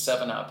different from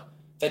 7-Up,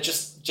 that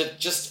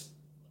just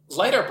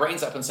light our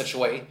brains up in such a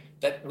way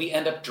that we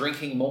end up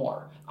drinking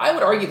more. I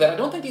would argue that I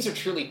don't think these are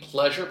truly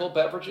pleasurable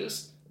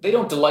beverages. They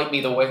don't delight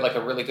me the way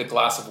a really good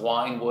glass of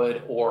wine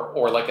would,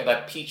 or like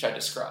that peach I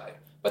described.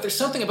 But there's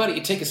something about it.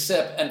 You take a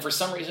sip, and for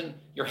some reason,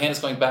 your hand is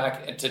going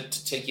back to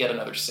take yet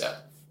another sip.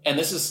 And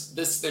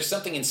there's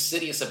something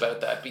insidious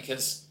about that,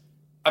 because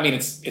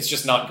it's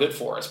just not good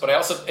for us. But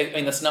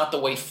that's not the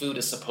way food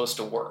is supposed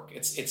to work.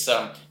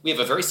 We have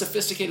a very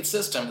sophisticated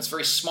system. It's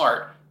very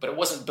smart, but it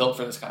wasn't built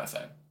for this kind of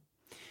thing.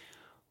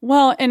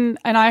 Well, and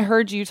I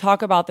heard you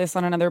talk about this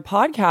on another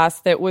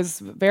podcast that was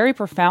very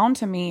profound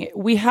to me.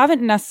 We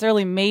haven't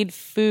necessarily made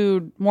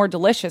food more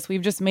delicious.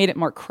 We've just made it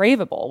more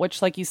craveable,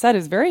 which, like you said,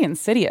 is very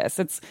insidious.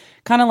 It's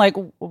kind of like,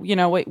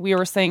 what we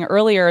were saying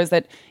earlier, is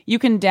that you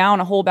can down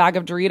a whole bag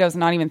of Doritos and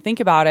not even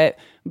think about it,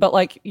 but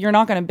you're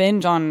not going to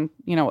binge on,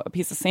 a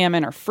piece of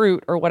salmon or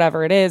fruit or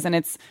whatever it is. And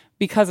it's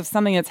because of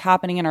something that's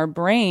happening in our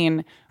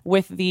brain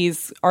with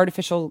these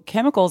artificial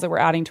chemicals that we're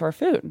adding to our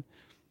food.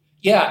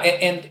 Yeah,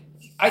 and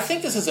I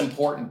think this is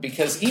important,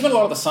 because even a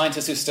lot of the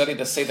scientists who study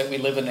this say that we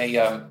live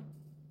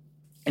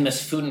in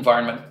this food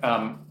environment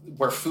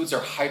where foods are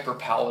hyper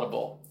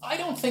palatable. I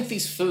don't think the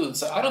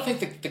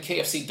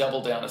KFC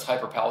Double Down is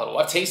hyper palatable.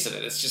 I've tasted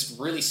it. It's just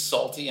really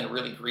salty and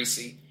really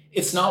greasy.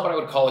 It's not what I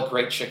would call a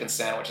great chicken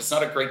sandwich. It's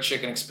not a great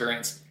chicken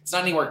experience. It's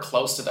not anywhere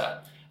close to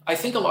that. I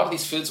think a lot of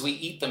these foods, we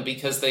eat them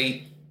because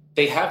they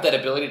have that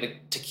ability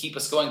to keep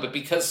us going, but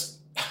because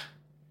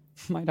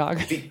my dog.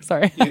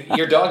 Sorry.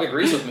 Your dog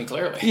agrees with me,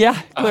 clearly.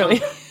 Yeah, clearly.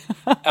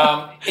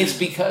 It's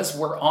because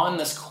we're on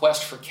this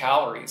quest for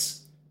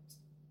calories.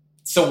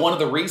 So one of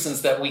the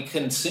reasons that we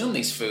consume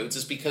these foods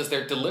is because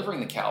they're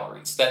delivering the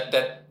calories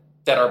that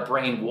our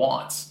brain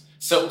wants.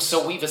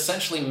 So we've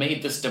essentially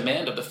made this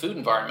demand of the food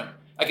environment.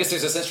 I guess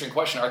there's this interesting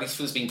question: are these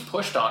foods being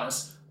pushed on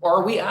us, or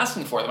are we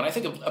asking for them? And I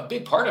think a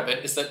big part of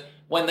it is that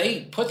when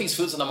they put these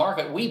foods on the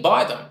market, we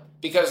buy them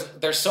because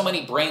there's so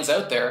many brains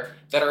out there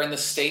that are in the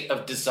state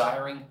of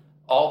desiring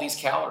all these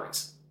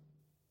calories.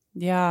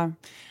 Yeah.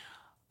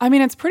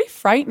 It's pretty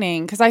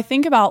frightening, because I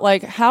think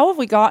about how have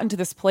we gotten to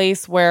this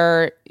place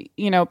where,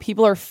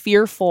 people are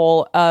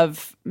fearful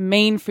of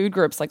main food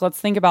groups? Let's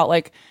think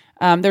about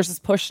There's this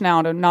push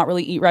now to not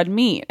really eat red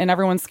meat, and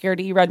everyone's scared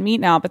to eat red meat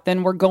now. But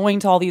then we're going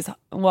to all these,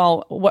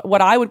 well,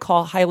 what I would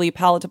call highly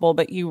palatable,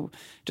 but you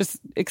just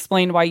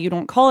explained why you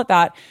don't call it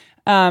that.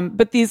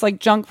 But these like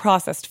junk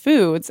processed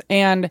foods,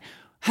 and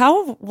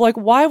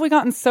why have we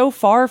gotten so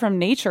far from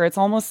nature? It's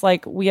almost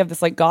like we have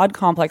this like God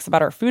complex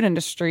about our food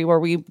industry where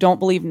we don't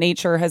believe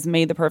nature has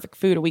made the perfect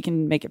food. We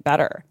can make it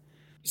better.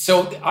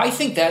 So I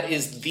think that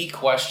is the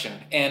question.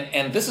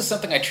 And this is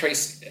something I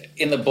trace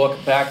in the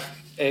book back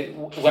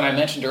when I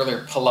mentioned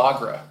earlier,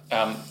 pellagra,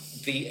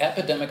 the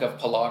epidemic of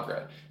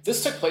pellagra.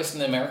 This took place in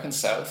the American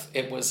South.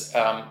 It was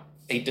a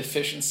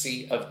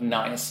deficiency of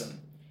niacin.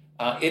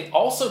 It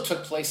also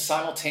took place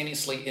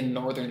simultaneously in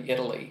northern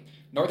Italy.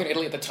 Northern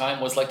Italy at the time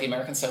was, like the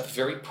American South,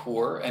 very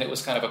poor, and it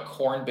was kind of a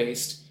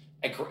corn-based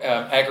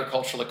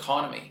agricultural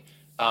economy.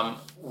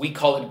 We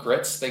call it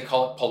grits, they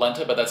call it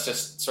polenta, but that's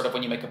just sort of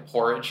when you make a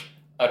porridge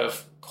out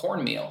of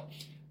cornmeal.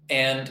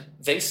 And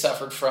they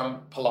suffered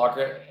from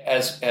pellagra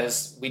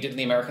as we did in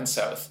the American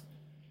South.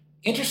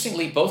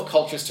 Interestingly, both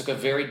cultures took a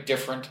very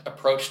different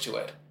approach to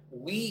it.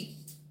 We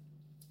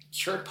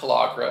cured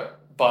pellagra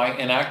by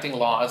enacting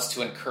laws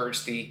to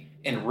encourage the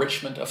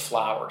enrichment of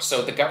flour.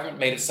 So the government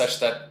made it such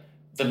that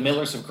the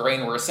millers of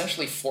grain were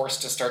essentially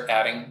forced to start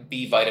adding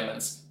B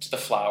vitamins to the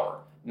flour: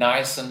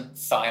 niacin,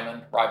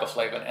 thiamine,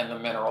 riboflavin, and the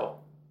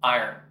mineral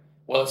iron.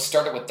 Well, it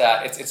started with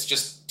that. It's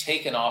just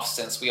taken off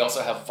since. We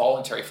also have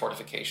voluntary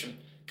fortification.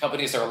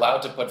 Companies are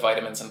allowed to put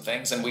vitamins in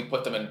things, and we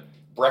put them in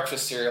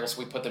breakfast cereals.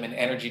 We put them in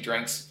energy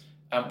drinks.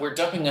 We're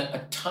dumping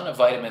a ton of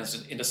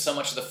vitamins into so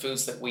much of the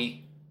foods that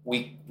we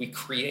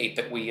create,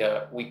 that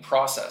we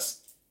process.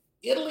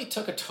 Italy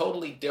took a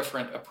totally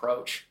different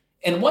approach.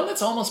 And one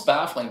that's almost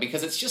baffling,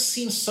 because it just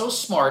seems so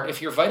smart.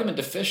 If you're vitamin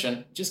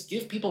deficient, just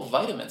give people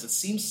vitamins. It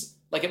seems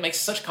like it makes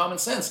such common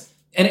sense.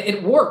 And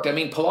it worked. I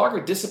mean,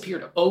 pellagra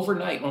disappeared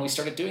overnight when we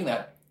started doing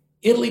that.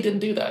 Italy didn't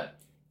do that.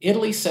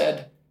 Italy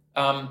said,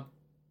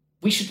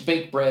 we should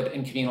bake bread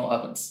in communal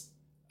ovens.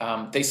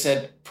 They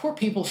said, poor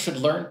people should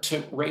learn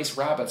to raise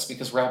rabbits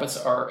because rabbits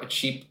are a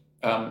cheap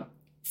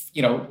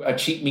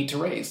meat to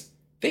raise.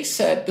 They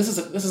said, this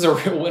is a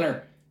real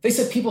winner. They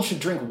said people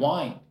should drink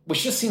wine,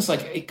 which just seems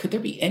like, hey, could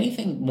there be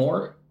anything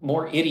more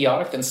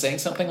idiotic than saying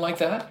something like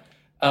that?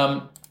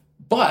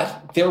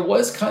 But there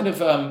was kind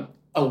of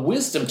a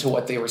wisdom to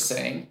what they were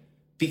saying,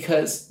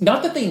 because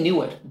not that they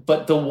knew it,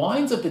 but the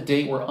wines of the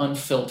day were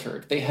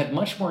unfiltered. They had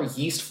much more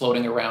yeast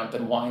floating around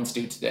than wines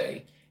do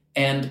today.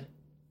 And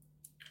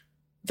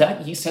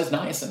that yeast has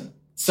niacin.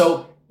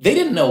 So they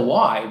didn't know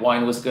why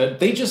wine was good.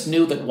 They just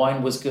knew that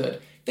wine was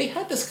good. They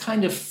had this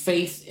kind of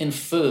faith in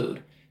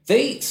food.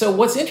 So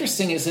what's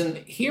interesting is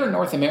here in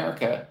North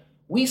America,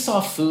 we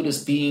saw food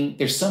as being,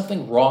 there's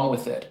something wrong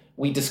with it.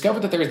 We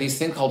discovered that there's these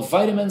things called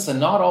vitamins, and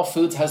not all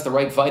foods has the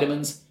right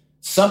vitamins.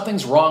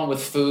 Something's wrong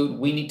with food.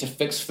 We need to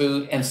fix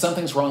food, and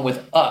something's wrong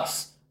with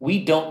us.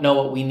 We don't know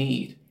what we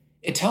need.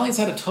 Italians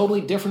had a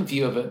totally different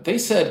view of it. They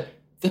said,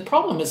 the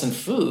problem isn't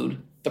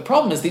food. The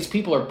problem is these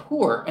people are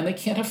poor and they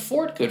can't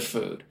afford good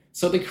food.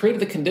 So they created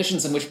the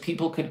conditions in which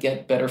people could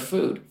get better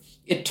food.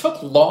 It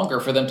took longer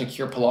for them to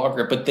cure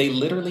pellagra, but they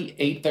literally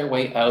ate their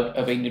way out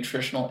of a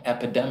nutritional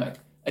epidemic,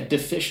 a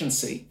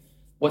deficiency.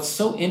 What's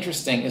so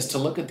interesting is to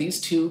look at these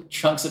two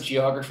chunks of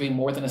geography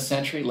more than a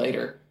century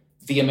later.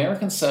 The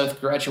American South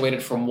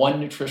graduated from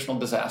one nutritional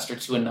disaster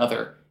to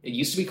another. It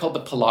used to be called the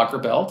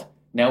pellagra belt.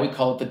 Now we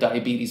call it the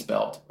diabetes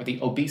belt or the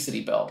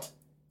obesity belt.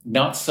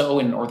 Not so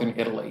in northern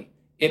Italy.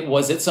 It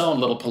was its own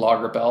little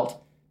pellagra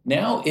belt.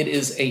 Now it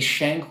is a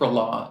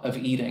Shangri-La of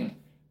eating.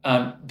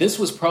 This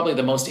was probably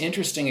the most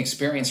interesting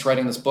experience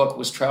writing this book,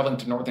 was traveling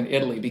to northern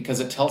Italy, because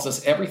it tells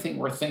us everything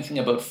we're thinking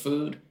about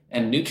food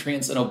and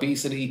nutrients and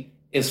obesity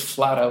is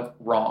flat out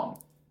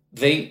wrong.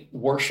 They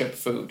worship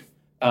food.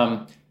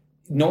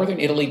 Northern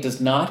Italy does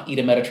not eat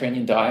a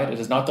Mediterranean diet. It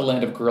is not the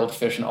land of grilled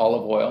fish and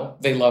olive oil.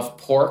 They love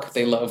pork.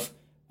 They love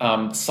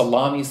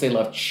salamis. They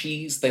love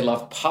cheese. They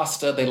love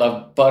pasta. They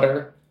love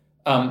butter.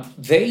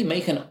 They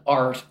make an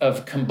art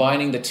of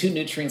combining the two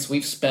nutrients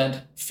we've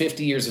spent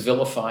 50 years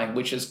vilifying,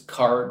 which is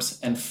carbs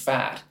and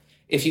fat.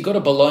 If you go to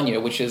Bologna,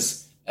 which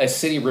is a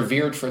city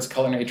revered for its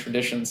culinary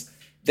traditions,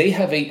 they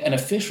have an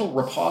official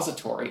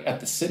repository at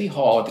the city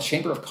hall, at the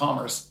Chamber of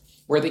Commerce,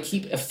 where they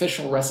keep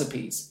official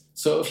recipes.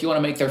 So if you want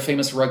to make their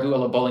famous ragu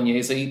alla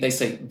bolognese, they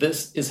say,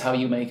 this is how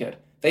you make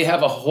it. They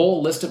have a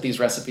whole list of these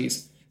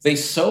recipes. They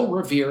so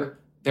revere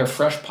their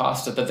fresh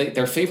pasta that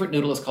their favorite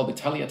noodle is called the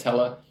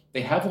tagliatella.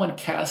 They have one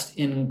cast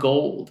in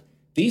gold.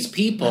 These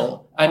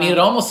people, I mean, it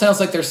almost sounds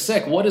like they're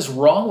sick. What is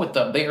wrong with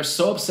them? They are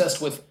so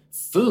obsessed with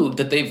food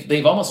that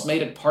they've almost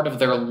made it part of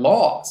their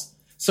laws.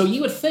 So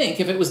you would think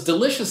if it was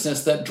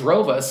deliciousness that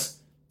drove us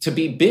to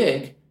be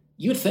big,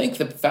 you'd think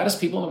the fattest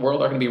people in the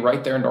world are going to be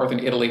right there in northern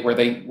Italy,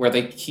 where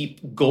they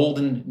keep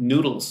golden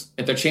noodles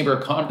at their Chamber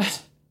of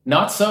Commerce.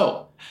 Not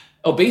so.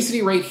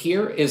 Obesity rate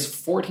here is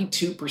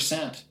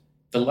 42%.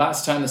 The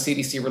last time the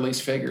CDC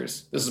released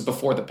figures, this is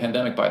before the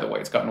pandemic, by the way,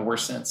 it's gotten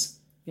worse since.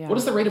 Yeah. What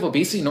is the rate of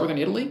obesity in northern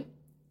Italy?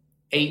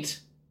 8%.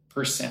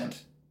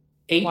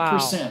 8%.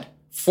 Wow.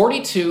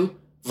 42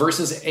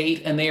 versus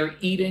 8, and they are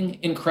eating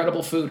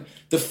incredible food.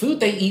 The food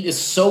they eat is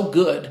so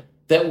good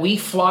that we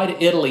fly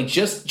to Italy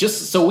just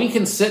so we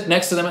can sit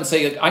next to them and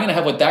say, I'm going to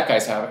have what that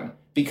guy's having,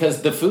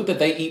 because the food that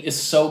they eat is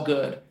so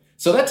good.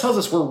 So that tells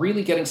us we're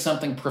really getting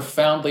something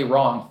profoundly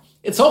wrong.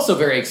 It's also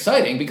very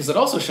exciting because it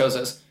also shows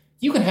us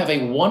you can have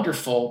a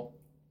wonderful,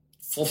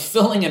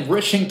 fulfilling,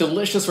 enriching,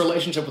 delicious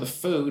relationship with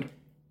food,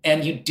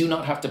 and you do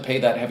not have to pay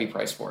that heavy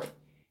price for it.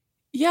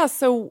 Yeah.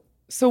 So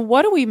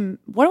what do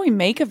we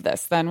make of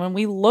this then when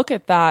we look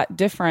at that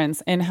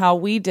difference in how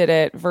we did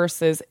it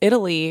versus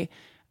Italy?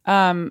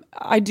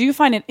 I do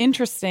find it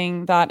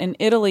interesting that in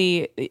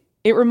Italy,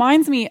 it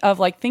reminds me of,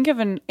 like, think of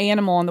an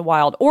animal in the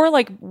wild, or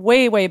like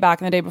way, way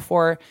back in the day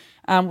before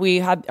we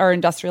had our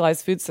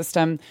industrialized food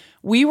system.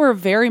 We were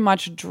very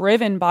much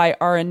driven by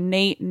our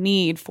innate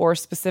need for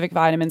specific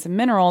vitamins and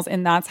minerals,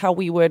 and that's how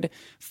we would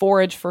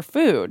forage for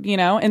food,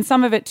 and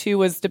some of it too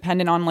was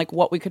dependent on like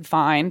what we could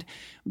find.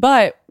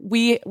 But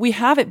we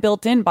have it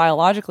built in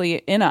biologically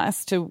in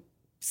us to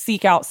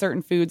seek out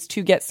certain foods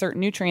to get certain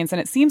nutrients.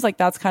 And it seems like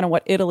that's kind of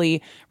what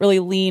Italy really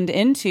leaned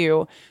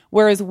into.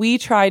 Whereas we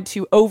tried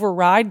to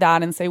override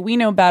that and say, we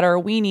know better,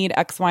 we need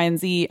X, Y, and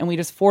Z, and we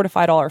just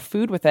fortified all our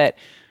food with it.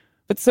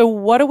 But so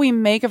what do we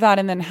make of that?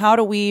 And then how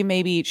do we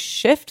maybe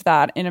shift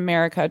that in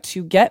America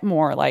to get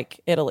more like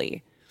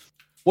Italy?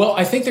 Well,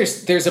 I think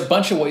there's a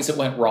bunch of ways it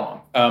went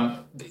wrong.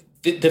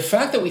 The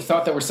fact that we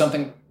thought there was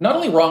something not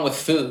only wrong with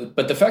food,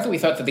 but the fact that we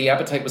thought that the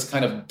appetite was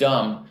kind of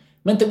dumb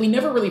meant that we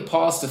never really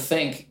paused to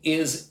think,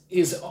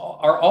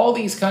 are all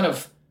these kind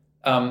of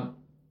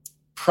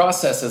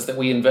processes that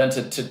we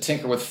invented to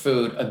tinker with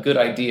food a good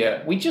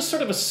idea? We just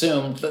sort of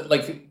assumed that,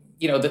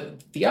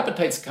 that the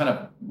appetite's kind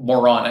of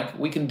moronic.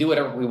 We can do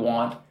whatever we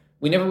want.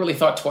 We never really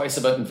thought twice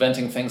about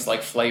inventing things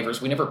like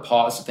flavors. We never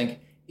paused to think,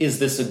 is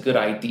this a good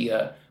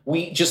idea?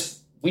 We just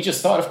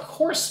thought, of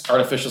course,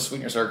 artificial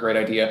sweeteners are a great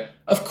idea.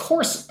 Of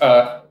course,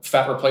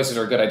 fat replacers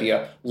are a good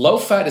idea. Low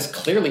fat is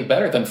clearly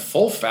better than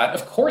full fat.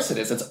 Of course it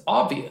is. It's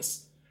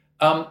obvious.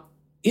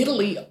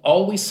 Italy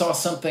always saw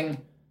something.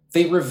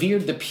 They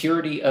revered the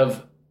purity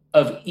of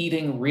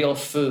eating real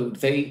food.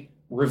 They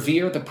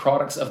revere the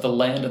products of the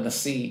land and the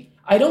sea.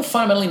 I don't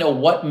fundamentally know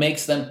what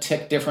makes them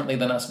tick differently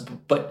than us,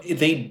 but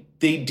they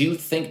do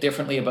think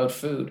differently about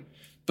food.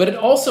 But it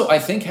also, I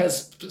think,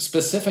 has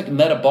specific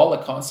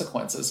metabolic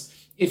consequences.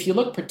 If you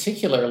look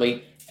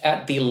particularly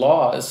at the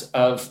laws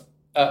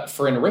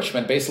for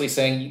enrichment, basically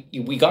saying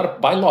we got to,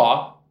 by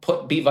law,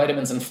 put B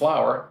vitamins in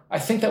flour, I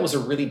think that was a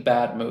really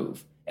bad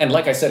move. And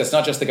like I said, it's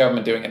not just the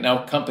government doing it.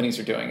 Now companies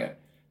are doing it.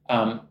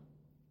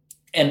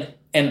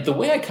 And the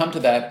way I come to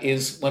that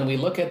is when we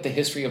look at the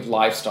history of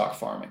livestock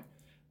farming.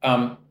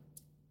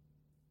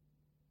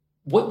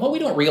 What we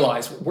don't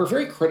realize, we're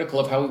very critical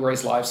of how we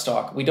raise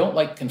livestock. We don't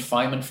like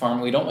confinement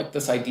farming. We don't like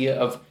this idea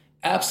of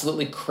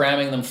absolutely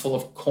cramming them full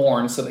of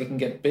corn so they can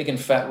get big and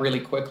fat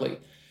really quickly.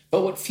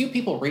 But what few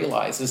people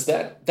realize is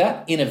that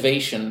that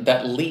innovation,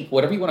 that leap,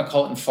 whatever you want to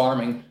call it in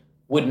farming,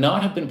 would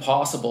not have been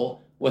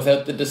possible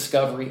without the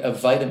discovery of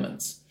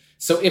vitamins.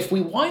 So if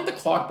we wind the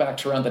clock back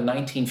to around the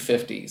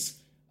 1950s,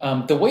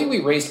 the way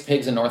we raised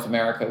pigs in North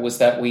America was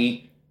that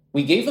we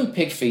gave them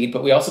pig feed,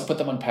 but we also put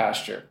them on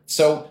pasture.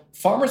 So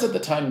farmers at the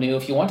time knew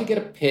if you want to get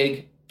a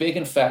pig big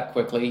and fat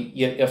quickly,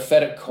 you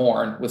fed it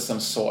corn with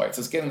some soy. So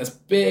it's getting this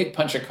big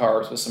punch of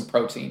carbs with some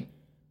protein.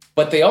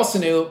 But they also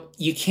knew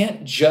you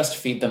can't just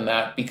feed them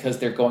that because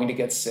they're going to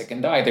get sick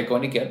and die. They're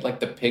going to get like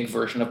the pig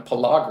version of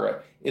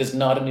pellagra. It is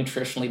not a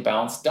nutritionally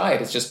balanced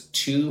diet. It's just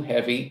too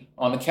heavy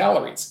on the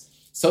calories.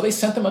 So they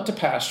sent them out to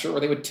pasture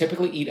where they would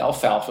typically eat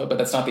alfalfa, but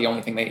that's not the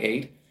only thing they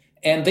ate.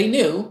 And they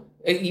knew,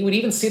 you would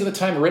even see it at the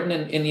time written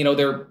in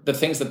the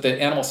things that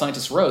the animal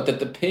scientists wrote, that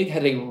the pig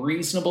had a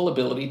reasonable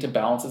ability to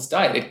balance its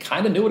diet. It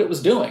kind of knew what it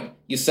was doing.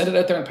 You sent it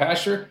out there in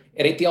pasture,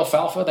 it ate the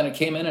alfalfa, then it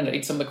came in and it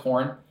ate some of the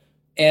corn.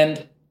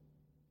 And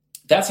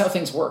that's how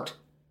things worked.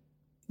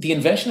 The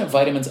invention of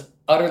vitamins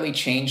utterly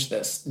changed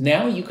this.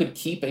 Now you could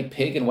keep a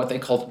pig in what they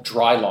called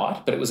dry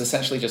lot, but it was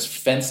essentially just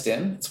fenced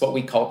in. It's what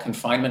we call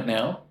confinement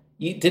now.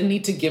 You didn't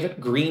need to give it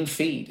green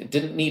feed. It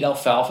didn't need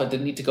alfalfa. It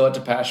didn't need to go out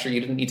to pasture. You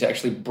didn't need to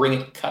actually bring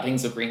it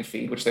cuttings of green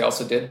feed, which they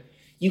also did.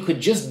 You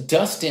could just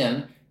dust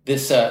in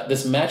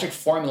this magic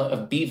formula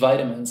of B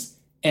vitamins,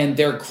 and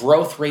their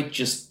growth rate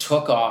just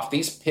took off.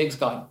 These pigs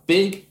got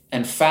big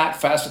and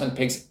fat faster than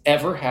pigs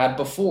ever had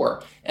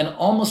before. And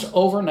almost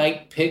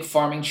overnight, pig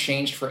farming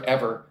changed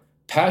forever.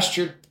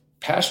 Pastured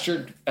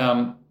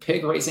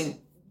pig raising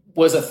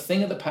was a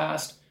thing of the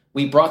past.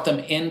 We brought them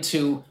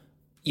into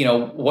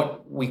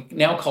what we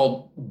now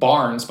call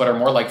barns, but are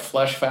more like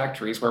flesh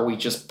factories, where we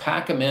just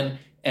pack them in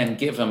and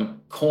give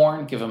them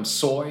corn, give them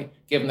soy,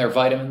 give them their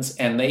vitamins,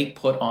 and they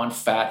put on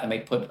fat, and they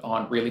put it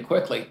on really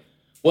quickly.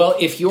 Well,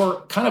 if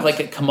you're kind of like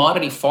a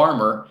commodity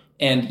farmer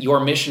and your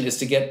mission is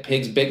to get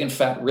pigs big and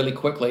fat really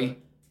quickly,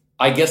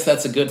 I guess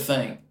that's a good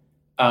thing.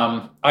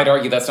 I'd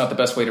argue that's not the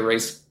best way to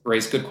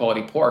raise good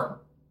quality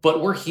pork,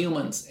 but we're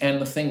humans,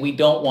 and the thing we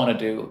don't want to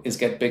do is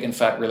get big and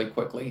fat really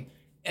quickly.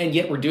 And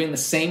yet we're doing the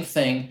same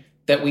thing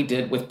that we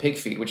did with pig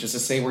feed, which is to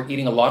say we're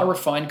eating a lot of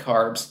refined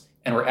carbs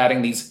and we're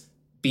adding these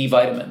B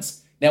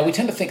vitamins. Now, we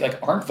tend to think, like,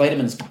 aren't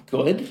vitamins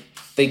good?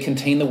 They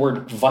contain the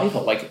word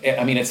vital. Like,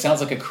 I mean, it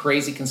sounds like a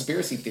crazy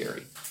conspiracy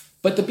theory.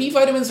 But the B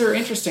vitamins are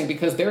interesting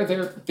because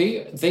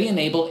they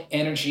enable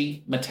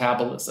energy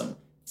metabolism.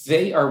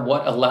 They are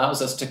what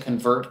allows us to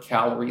convert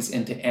calories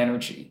into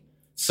energy.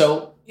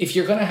 So if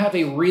you're going to have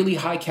a really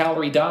high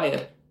calorie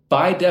diet,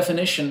 by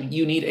definition,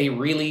 you need a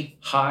really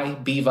high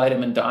B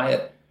vitamin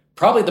diet.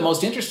 Probably the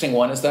most interesting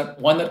one is that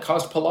one that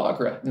caused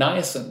pellagra,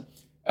 niacin.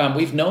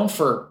 We've known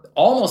for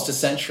almost a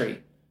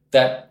century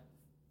that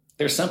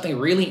there's something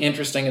really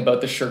interesting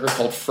about the sugar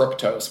called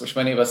fructose, which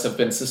many of us have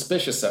been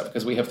suspicious of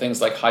because we have things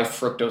like high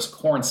fructose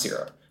corn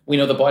syrup. We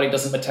know the body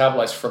doesn't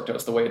metabolize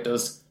fructose the way it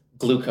does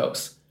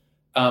glucose.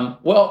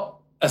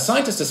 Well, a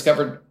scientist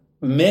discovered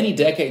many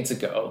decades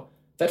ago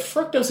that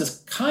fructose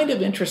is kind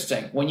of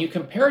interesting. When you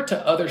compare it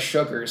to other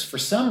sugars, for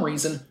some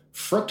reason,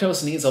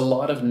 fructose needs a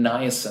lot of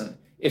niacin.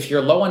 If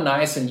you're low on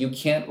niacin, you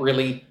can't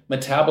really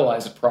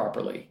metabolize it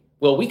properly.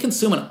 Well, we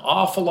consume an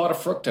awful lot of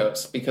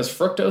fructose because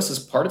fructose is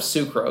part of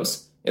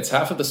sucrose. It's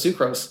half of the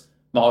sucrose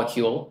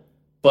molecule,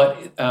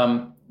 but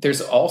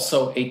there's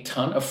also a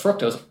ton of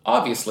fructose,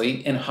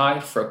 obviously, in high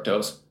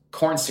fructose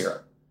corn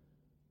syrup.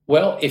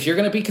 Well, if you're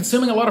going to be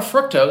consuming a lot of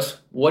fructose,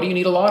 what do you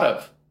need a lot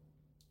of?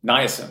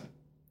 Niacin.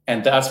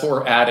 And that's what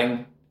we're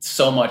adding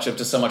so much of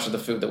the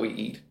food that we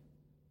eat.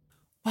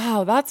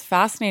 Wow, that's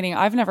fascinating.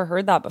 I've never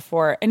heard that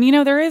before. And,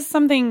 there is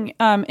something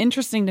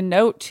interesting to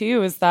note,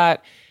 too, is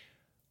that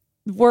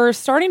we're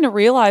starting to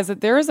realize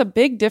that there is a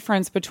big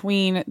difference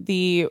between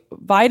the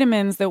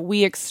vitamins that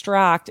we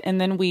extract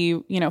and then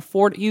we,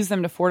 use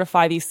them to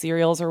fortify these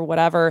cereals or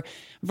whatever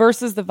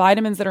versus the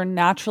vitamins that are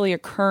naturally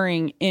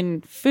occurring in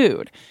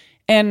food.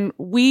 And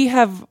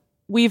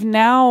we've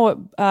now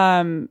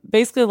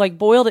basically like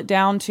boiled it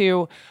down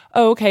to,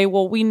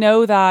 we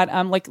know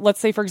that, let's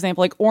say, for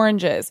example, like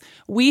oranges.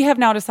 We have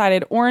now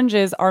decided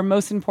oranges are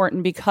most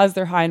important because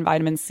they're high in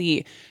vitamin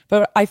C.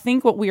 But I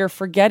think what we are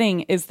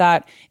forgetting is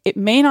that it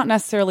may not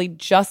necessarily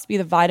just be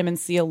the vitamin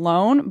C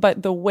alone,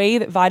 but the way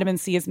that vitamin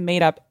C is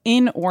made up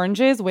in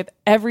oranges with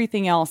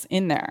everything else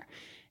in there.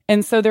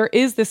 And so there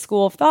is this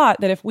school of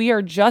thought that if we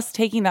are just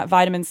taking that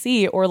vitamin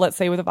C, or let's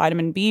say with a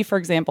vitamin B, for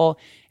example,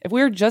 if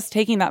we're just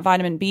taking that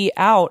vitamin B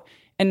out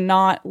and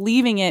not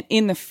leaving it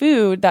in the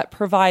food that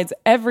provides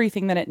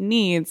everything that it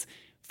needs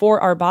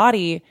for our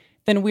body,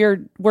 then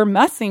we're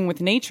messing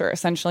with nature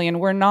essentially, and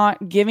we're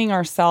not giving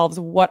ourselves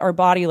what our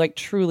body like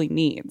truly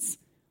needs.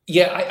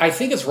 Yeah, I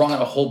think it's wrong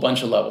on a whole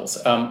bunch of levels.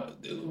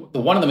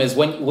 One of them is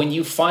when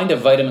you find a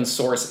vitamin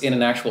source in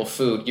an actual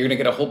food, you're going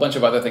to get a whole bunch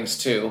of other things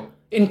too,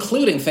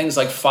 including things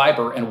like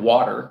fiber and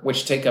water,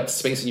 which take up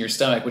space in your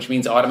stomach, which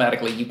means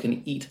automatically you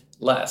can eat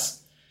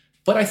less.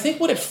 But I think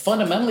what it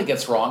fundamentally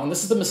gets wrong, and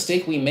this is the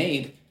mistake we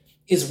made,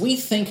 is we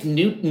think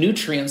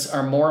nutrients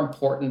are more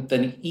important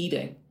than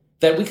eating.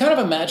 That we kind of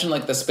imagine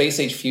like the space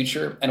age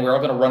future, and we're all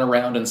going to run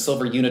around in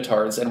silver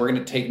unitards, and we're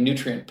going to take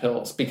nutrient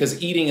pills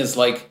because eating is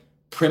like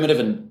primitive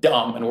and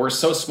dumb, and we're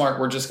so smart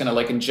we're just going to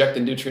like inject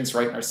the nutrients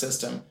right in our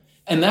system.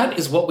 And that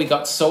is what we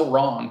got so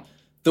wrong.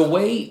 The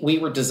way we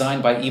were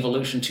designed by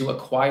evolution to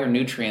acquire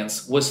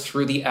nutrients was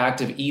through the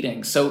act of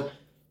eating. So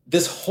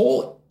this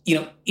whole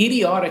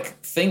idiotic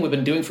thing we've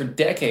been doing for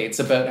decades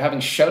about having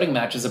shouting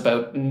matches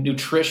about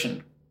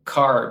nutrition,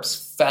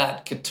 carbs,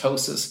 fat,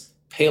 ketosis,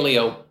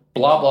 paleo,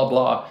 blah blah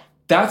blah,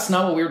 that's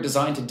not what we were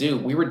designed to do.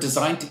 We were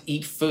designed to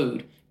eat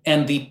food,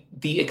 and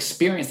the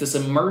experience, this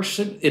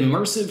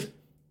immersive,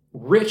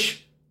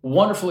 rich,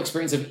 wonderful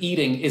experience of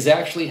eating is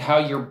actually how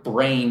your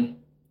brain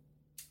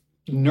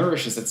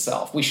nourishes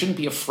itself. We shouldn't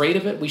be afraid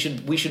of it. We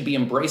should be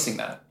embracing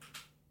that.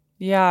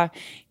 Yeah.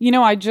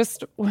 I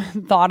just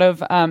thought of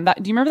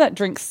that. Do you remember that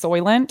drink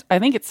Soylent? I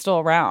think it's still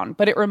around,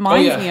 but it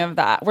reminds me of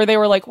that, where they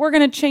were like, we're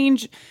going to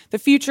change the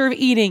future of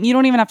eating. You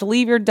don't even have to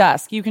leave your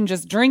desk. You can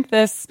just drink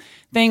this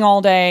thing all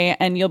day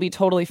and you'll be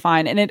totally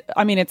fine. And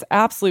it's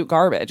absolute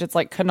garbage. It's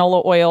like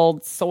canola oil,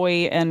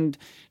 soy, and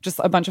just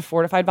a bunch of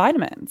fortified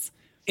vitamins.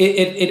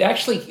 It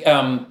actually,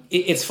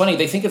 it's funny.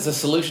 They think it's a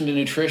solution to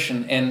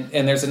nutrition,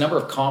 and there's a number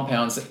of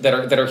compounds that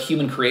are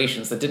human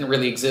creations that didn't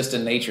really exist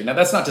in nature. Now,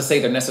 that's not to say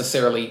they're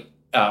necessarily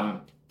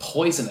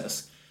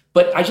poisonous,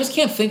 but I just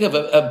can't think of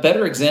a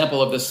better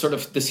example of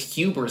this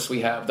hubris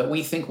we have, that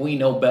we think we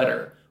know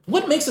better.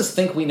 What makes us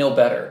think we know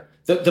better?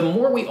 The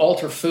more we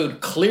alter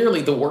food,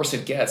 clearly the worse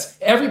it gets.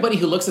 Everybody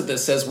who looks at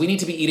this says we need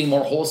to be eating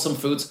more wholesome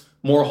foods,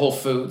 more whole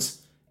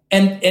foods,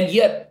 and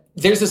yet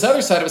there's this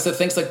other side of us that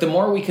thinks like the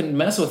more we can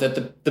mess with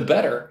it, the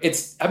better.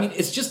 It's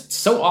just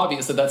so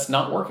obvious that that's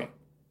not working.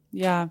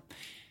 Yeah.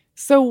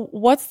 So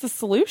what's the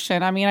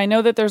solution? I mean, I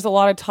know that there's a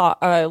lot of talk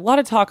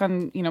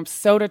on,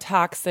 soda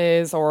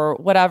taxes or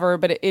whatever,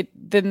 but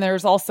then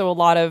there's also a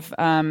lot of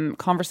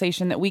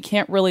conversation that we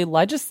can't really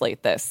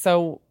legislate this.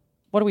 So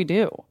what do we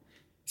do?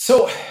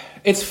 So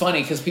it's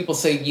funny because people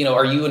say,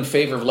 are you in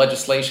favor of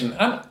legislation?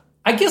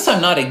 I guess I'm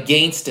not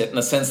against it in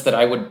the sense that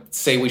I would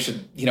say we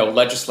should,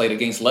 legislate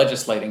against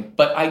legislating,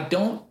 but I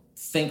don't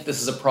think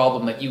this is a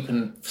problem that you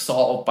can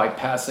solve by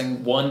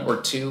passing 1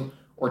 or 2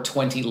 or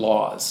 20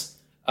 laws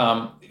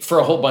for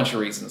a whole bunch of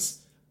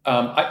reasons.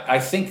 I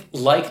think,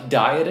 like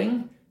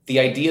dieting, the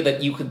idea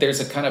that there's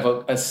a kind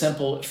of a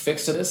simple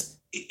fix to this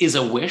is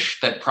a wish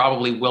that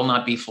probably will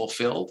not be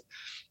fulfilled.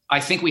 I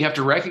think we have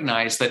to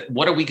recognize that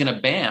what are we going to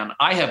ban?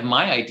 I have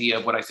my idea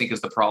of what I think is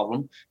the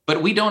problem,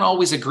 but we don't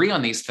always agree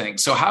on these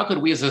things. So how could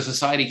we as a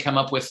society come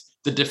up with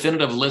the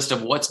definitive list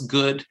of what's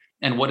good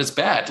and what is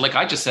bad? Like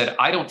I just said,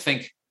 I don't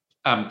think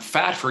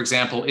fat, for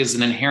example, is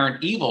an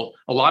inherent evil.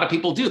 A lot of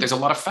people do. There's a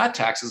lot of fat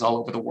taxes all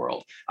over the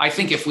world. I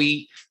think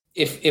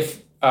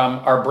if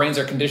our brains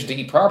are conditioned to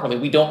eat properly,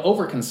 we don't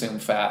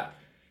overconsume fat.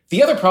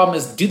 The other problem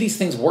is, do these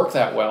things work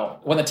that well?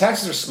 When the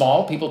taxes are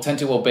small, people tend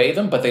to obey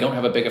them, but they don't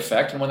have a big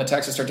effect. And when the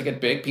taxes start to get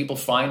big, people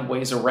find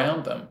ways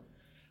around them.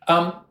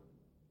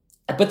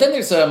 But then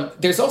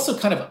there's also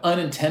kind of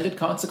unintended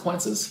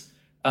consequences.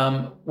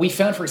 We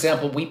found, for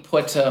example, we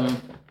put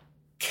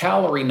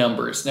calorie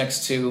numbers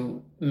next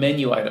to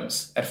menu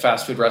items at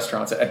fast food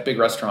restaurants, at big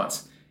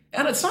restaurants.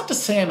 And it's not to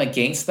say I'm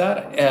against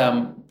that.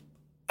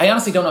 I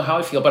honestly don't know how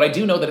I feel, but I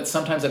do know that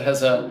sometimes it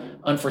has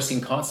an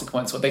unforeseen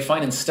consequence. What they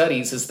find in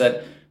studies is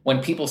that when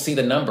people see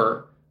the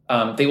number,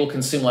 they will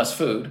consume less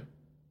food,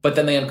 but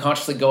then they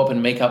unconsciously go up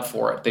and make up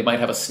for it. They might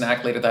have a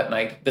snack later that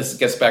night. This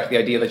gets back to the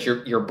idea that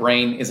your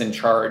brain is in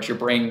charge. Your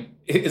brain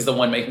is the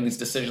one making these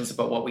decisions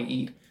about what we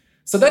eat.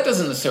 So that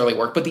doesn't necessarily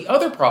work. But the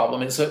other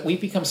problem is that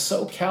we've become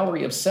so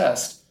calorie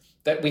obsessed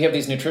that we have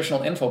these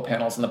nutritional info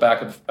panels in the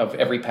back of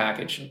every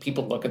package. And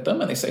people look at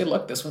them and they say,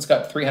 look, this one's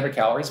got 300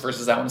 calories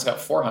versus that one's got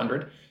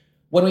 400.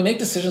 When we make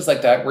decisions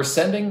like that,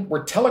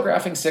 we're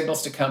telegraphing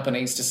signals to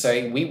companies to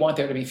say, we want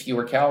there to be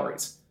fewer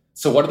calories.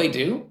 So what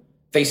do?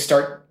 They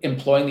start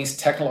employing these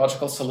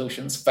technological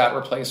solutions, fat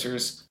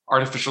replacers,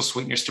 artificial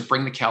sweeteners to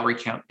bring the calorie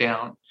count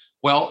down.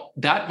 Well,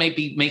 that may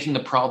be making the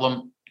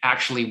problem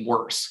actually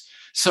worse.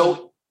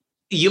 So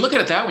you look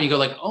at it that way, you go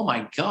like, oh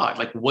my God,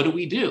 like what do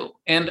we do?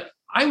 And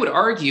I would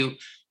argue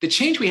the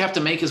change we have to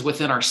make is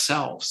within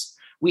ourselves.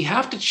 We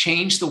have to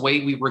change the way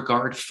we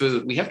regard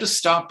food. We have to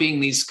stop being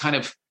these kind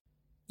of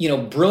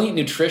brilliant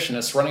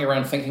nutritionists running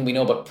around thinking we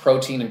know about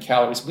protein and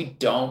calories. We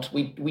don't.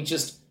 We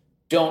just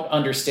don't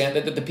understand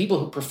that the people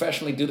who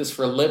professionally do this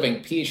for a living,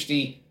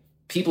 PhD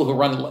people who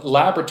run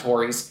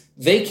laboratories,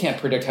 they can't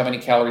predict how many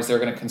calories they're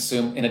going to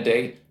consume in a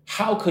day.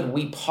 How could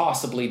we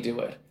possibly do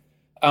it?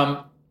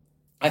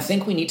 I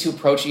think we need to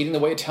approach eating the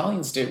way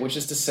Italians do, which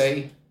is to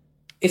say,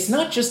 it's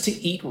not just to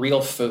eat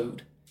real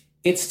food.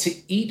 It's to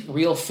eat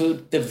real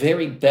food, the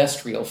very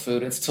best real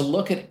food. It's to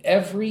look at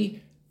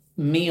every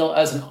meal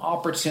as an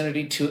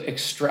opportunity to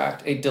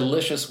extract a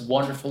delicious,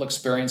 wonderful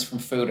experience from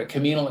food, a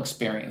communal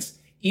experience.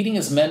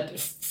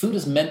 Food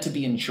is meant to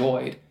be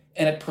enjoyed,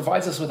 and it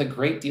provides us with a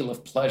great deal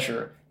of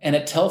pleasure, and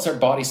it tells our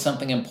body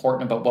something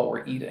important about what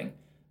we're eating.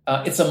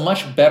 It's a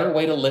much better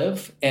way to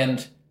live,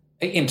 and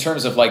in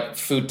terms of like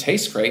food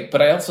tastes great,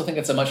 but I also think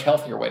it's a much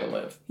healthier way to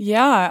live.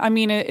 Yeah. I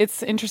mean,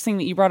 it's interesting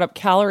that you brought up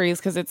calories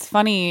because it's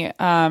funny.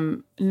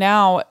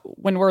 Now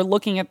when we're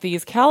looking at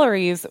these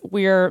calories,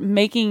 we're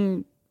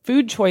making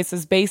food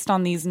choices based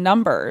on these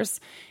numbers.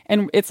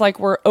 And it's like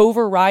we're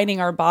overriding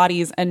our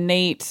body's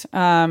innate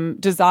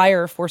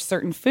desire for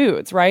certain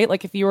foods, right?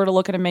 Like if you were to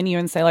look at a menu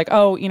and say like,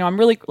 oh, I'm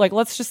really like,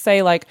 let's just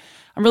say like,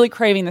 I'm really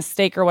craving the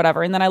steak or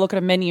whatever. And then I look at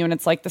a menu and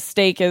it's like the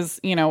steak is,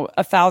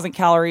 1,000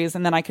 calories.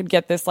 And then I could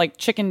get this like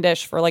chicken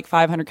dish for like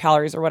 500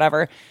 calories or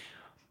whatever.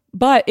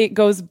 But it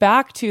goes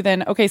back to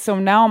then, okay, so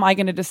now am I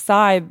going to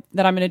decide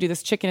that I'm going to do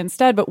this chicken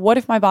instead? But what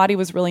if my body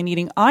was really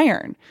needing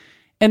iron?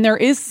 And there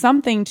is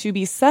something to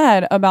be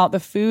said about the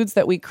foods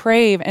that we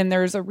crave. And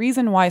there's a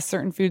reason why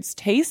certain foods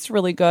taste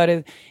really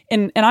good.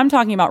 And I'm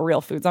talking about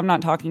real foods. I'm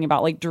not talking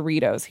about like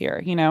Doritos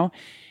here,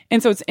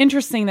 And so it's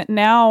interesting that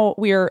now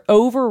we're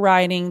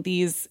overriding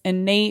these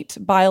innate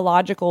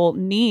biological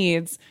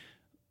needs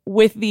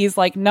with these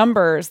like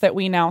numbers that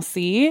we now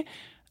see.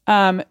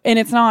 And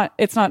it's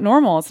not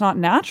normal. It's not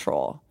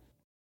natural.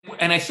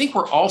 And I think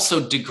we're also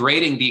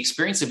degrading the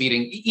experience of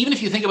eating. Even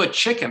if you think about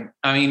chicken,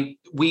 I mean,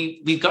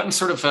 we've gotten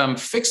sort of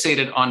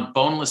fixated on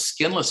boneless,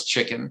 skinless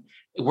chicken.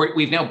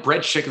 We've now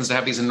bred chickens to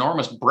have these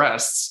enormous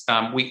breasts.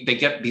 They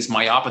get these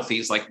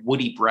myopathies like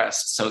woody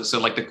breasts. So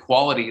like the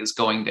quality is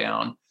going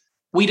down.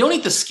 We don't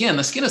eat the skin.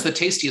 The skin is the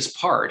tastiest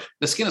part.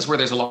 The skin is where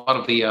there's a lot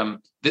of the,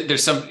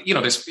 there's some,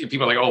 there's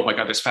people are like, oh my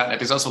God, there's fat in it.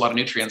 There's also a lot of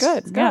nutrients.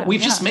 Good.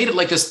 We've just made it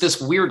like this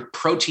weird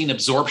protein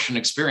absorption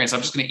experience. I'm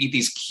just going to eat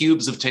these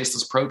cubes of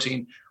tasteless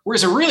protein.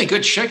 Whereas a really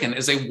good chicken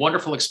is a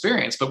wonderful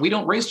experience, but we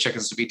don't raise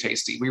chickens to be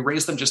tasty. We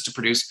raise them just to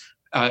produce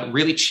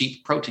really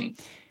cheap protein.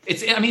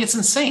 It's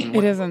insane.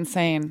 It is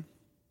insane.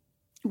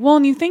 Well,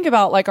 and you think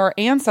about like our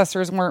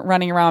ancestors weren't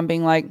running around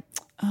being like,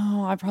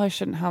 oh, I probably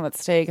shouldn't have that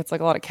steak. It's like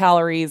a lot of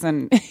calories.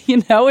 And,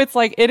 it's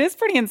like, it is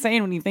pretty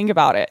insane when you think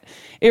about it.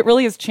 It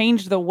really has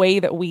changed the way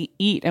that we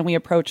eat and we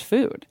approach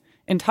food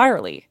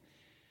entirely.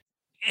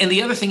 And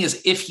the other thing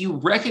is, if you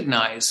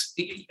recognize,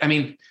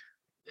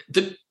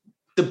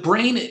 the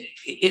brain,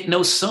 it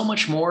knows so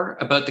much more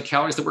about the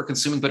calories that we're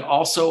consuming, but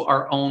also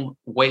our own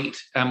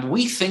weight.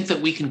 We think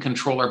that we can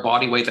control our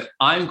body weight, that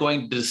I'm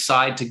going to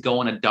decide to go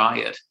on a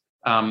diet.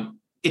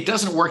 It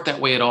doesn't work that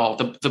way at all.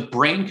 The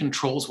brain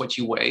controls what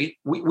you weigh.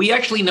 We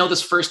actually know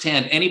this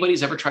firsthand. Anybody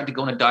who's ever tried to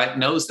go on a diet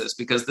knows this,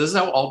 because this is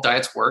how all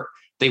diets work.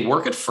 They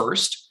work at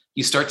first.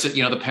 You start to,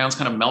 the pounds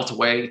kind of melt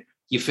away.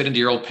 You fit into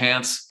your old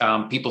pants.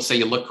 People say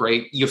you look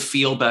great. You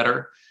feel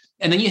better.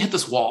 And then you hit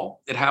this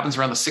wall. It happens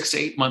around the 6 to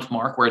 8 month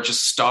mark where it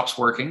just stops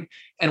working.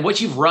 And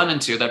what you've run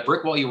into, that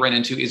brick wall you run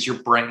into, is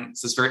your brain.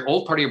 It's this very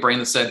old part of your brain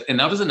that said,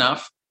 enough is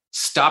enough.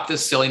 Stop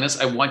this silliness.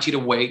 I want you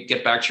to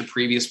get back to your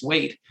previous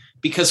weight.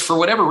 Because for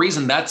whatever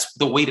reason, that's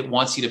the weight it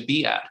wants you to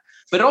be at.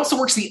 But it also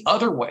works the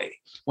other way.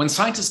 When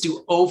scientists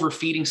do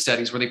overfeeding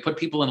studies where they put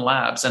people in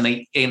labs and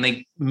they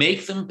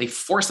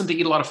force them to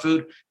eat a lot of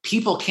food,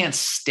 people can't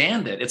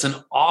stand it. It's an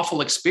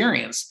awful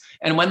experience.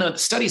 And when the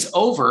study's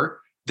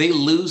over, they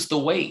lose the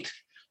weight.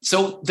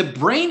 So the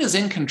brain is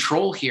in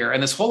control here.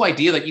 And this whole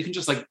idea that you can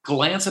just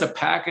glance at a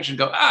package and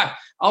go,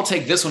 I'll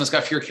take this one. It's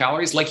got fewer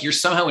calories. Like you're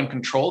somehow in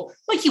control.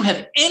 Like you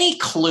have any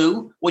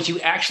clue what you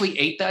actually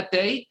ate that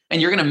day,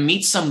 and you're going to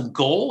meet some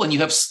goal and you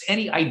have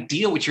any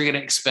idea what you're going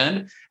to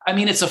expend. I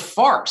mean, it's a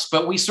farce,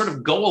 but we sort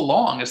of go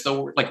along as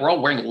though we're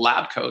all wearing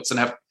lab coats and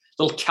have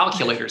little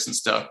calculators and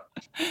stuff.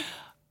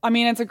 I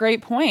mean, it's a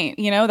great point.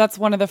 That's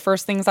one of the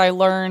first things I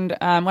learned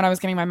when I was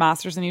getting my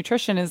master's in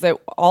nutrition, is that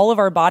all of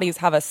our bodies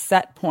have a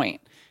set point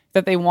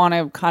that they want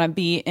to kind of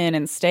be in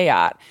and stay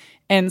at.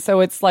 And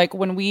so it's like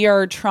when we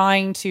are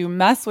trying to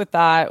mess with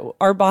that,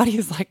 our body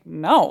is like,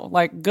 no,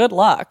 good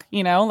luck,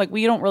 we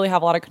don't really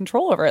have a lot of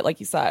control over it, like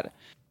you said.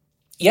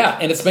 Yeah,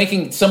 and it's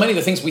making so many of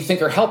the things we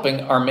think are helping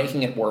are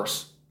making it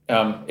worse. You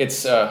kind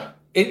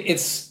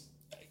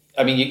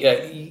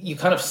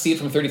of see it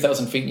from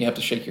 30,000 feet and you have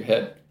to shake your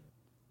head.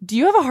 Do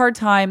you have a hard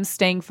time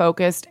staying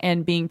focused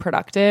and being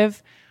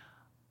productive?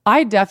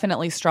 I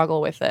definitely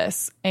struggle with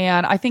this.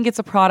 And I think it's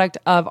a product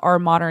of our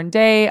modern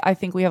day. I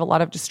think we have a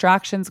lot of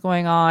distractions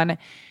going on.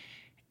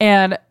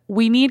 And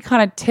we need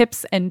kind of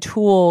tips and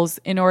tools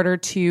in order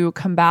to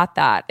combat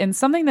that. And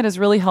something that has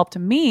really helped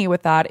me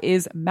with that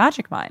is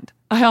Magic Mind.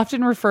 I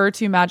often refer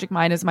to Magic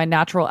Mind as my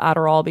natural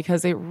Adderall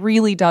because it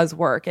really does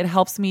work. It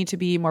helps me to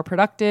be more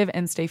productive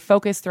and stay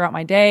focused throughout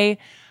my day.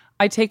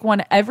 I take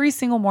one every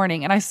single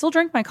morning, and I still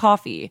drink my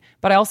coffee,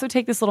 but I also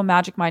take this little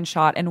Magic Mind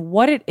shot. And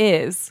what it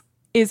is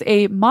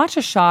a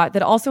matcha shot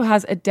that also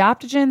has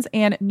adaptogens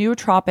and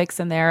nootropics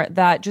in there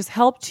that just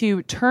help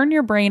to turn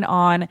your brain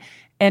on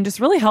and just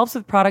really helps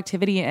with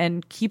productivity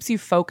and keeps you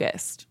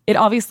focused. It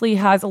obviously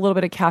has a little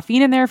bit of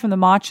caffeine in there from the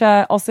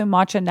matcha. Also,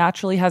 matcha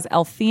naturally has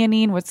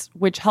L-theanine,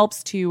 which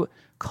helps to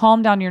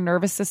calm down your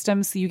nervous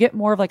system, so you get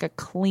more of a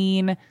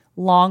clean,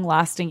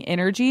 long-lasting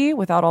energy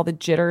without all the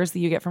jitters that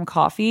you get from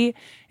coffee.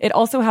 It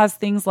also has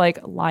things like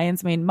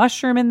lion's mane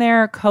mushroom in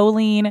there,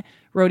 choline,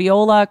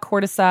 rhodiola,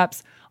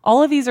 cordyceps.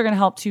 All of these are going to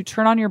help to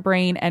turn on your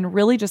brain and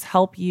really just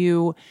help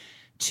you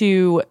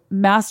to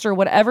master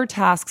whatever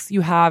tasks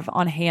you have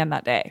on hand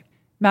that day.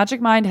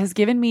 Magic Mind has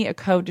given me a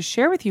code to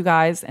share with you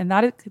guys, and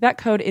that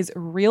code is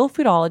Real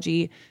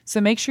Foodology. So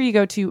make sure you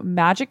go to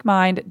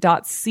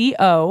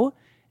magicmind.co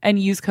and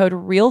use code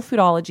Real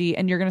Foodology,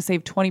 and you're going to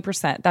save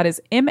 20%. That is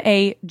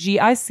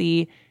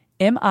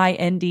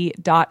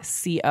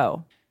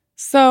magicmind.co.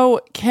 So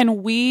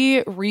can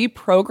we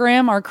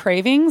reprogram our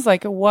cravings?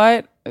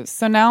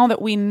 So now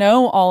that we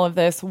know all of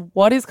this,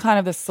 what is kind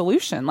of the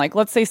solution?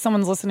 Let's say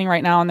someone's listening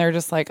right now and they're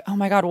just like, oh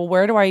my God, well,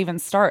 where do I even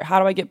start? How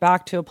do I get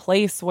back to a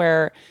place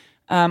where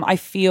I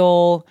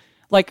feel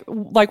like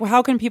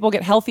how can people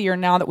get healthier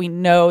now that we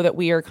know that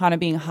we are kind of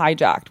being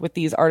hijacked with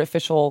these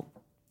artificial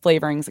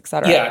flavorings, et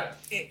cetera? Yeah,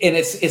 and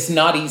it's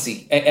not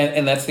easy.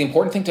 And that's the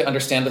important thing to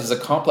understand. This is a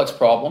complex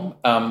problem,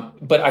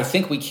 but I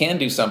think we can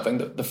do something.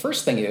 The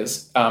first thing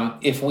is,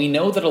 if we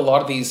know that a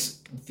lot of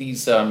these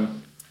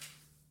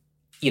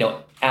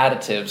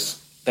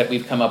additives that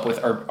we've come up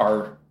with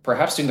are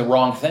perhaps doing the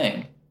wrong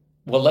thing,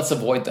 well, let's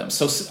avoid them.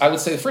 So I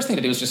would say the first thing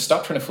to do is just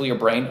stop trying to fool your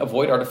brain,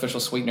 avoid artificial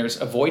sweeteners,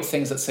 avoid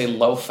things that say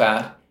low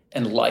fat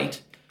and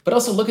light, but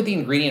also look at the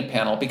ingredient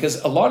panel, because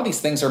a lot of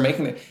these things are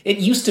it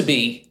used to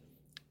be,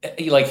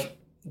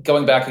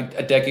 going back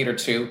a decade or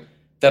two,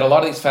 that a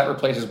lot of these fat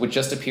replacers would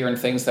just appear in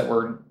things that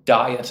were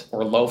diet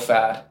or low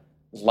fat,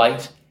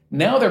 light.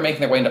 Now they're making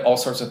their way into all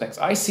sorts of things.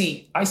 I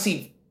see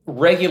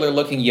regular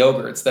looking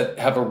yogurts that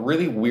have a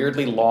really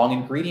weirdly long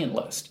ingredient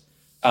list.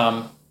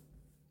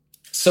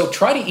 So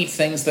try to eat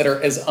things that are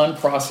as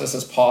unprocessed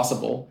as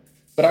possible.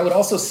 But I would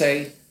also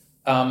say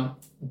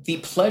the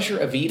pleasure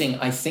of eating,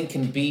 I think,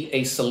 can be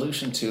a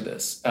solution to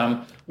this.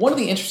 One of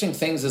the interesting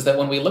things is that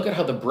when we look at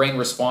how the brain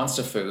responds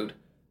to food,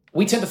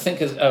 we tend to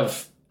think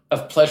of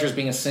pleasure as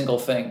being a single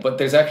thing, but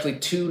there's actually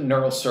two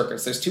neural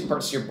circuits. There's two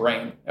parts of your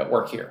brain at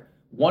work here.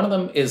 One of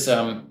them is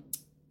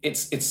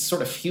it's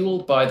sort of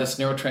fueled by this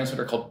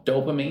neurotransmitter called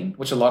dopamine,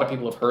 which a lot of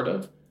people have heard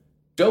of.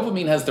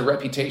 Dopamine has the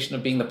reputation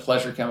of being the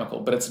pleasure chemical,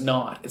 but it's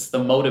not. It's the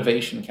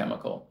motivation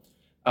chemical.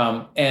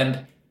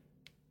 And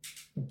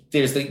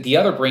there's the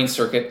other brain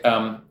circuit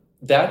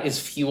that is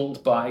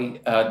fueled by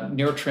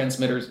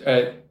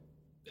neurotransmitters,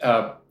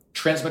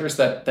 transmitters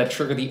that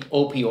trigger the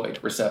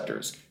opioid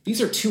receptors.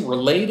 These are two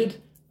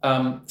related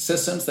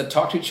systems that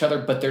talk to each other,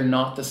 but they're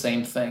not the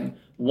same thing.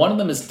 One of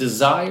them is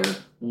desire.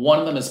 One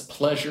of them is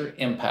pleasure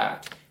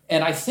impact.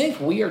 And I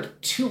think we are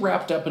too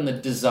wrapped up in the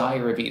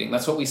desire of eating.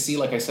 That's what we see,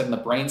 like I said, in the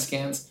brain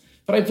scans.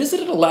 But I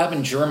visited a lab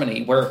in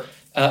Germany where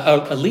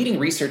a leading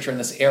researcher in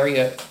this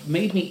area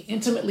made me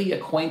intimately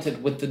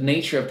acquainted with the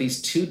nature of these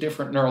two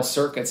different neural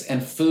circuits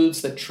and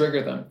foods that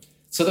trigger them.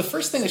 So the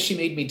first thing that she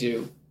made me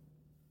do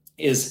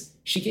is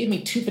she gave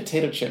me 2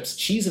 potato chips,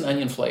 cheese and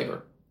onion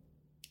flavor.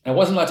 And I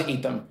wasn't allowed to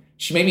eat them.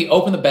 She made me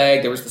open the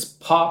bag. There was this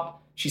pop.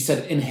 She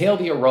said, inhale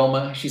the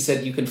aroma. She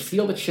said, you can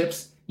feel the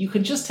chips. You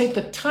can just take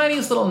the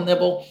tiniest little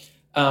nibble.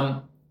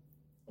 And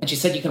she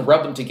said, you can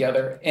rub them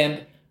together.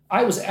 And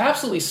I was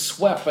absolutely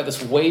swept by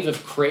this wave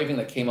of craving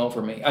that came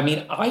over me. I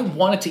mean, I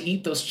wanted to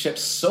eat those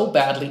chips so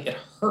badly, it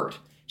hurt.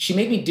 She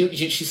made me do,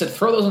 she said,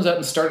 throw those ones out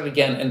and start it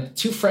again. And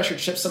 2 fresher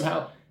chips,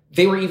 somehow,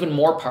 they were even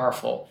more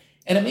powerful.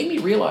 And it made me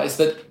realize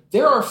that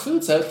there are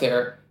foods out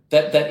there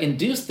that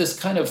induce this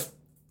kind of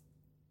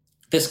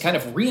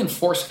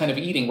reinforced kind of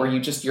eating where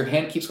your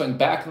hand keeps going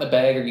back in the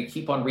bag or you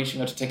keep on reaching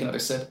out to take another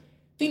sip.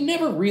 They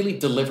never really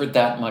delivered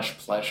that much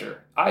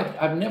pleasure.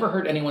 I've never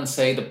heard anyone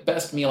say the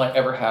best meal I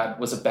ever had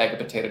was a bag of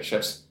potato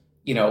chips,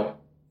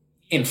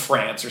 in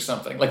France or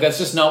something. Like, that's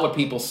just not what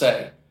people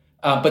say.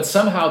 But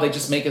somehow they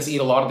just make us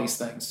eat a lot of these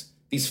things,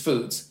 these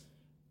foods.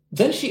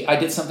 Then I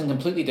did something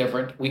completely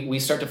different. We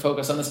start to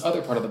focus on this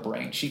other part of the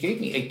brain. She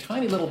gave me a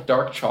tiny little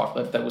dark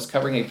chocolate that was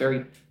covering a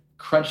very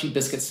crunchy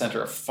biscuit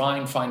center, a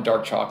fine, fine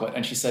dark chocolate.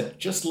 And she said,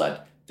 just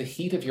let the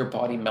heat of your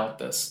body melt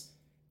this.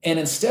 And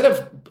instead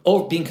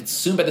of being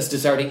consumed by this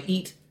desire to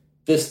eat,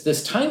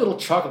 this tiny little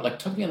chocolate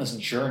took me on this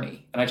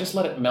journey. And I just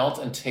let it melt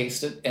and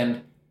taste it.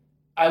 And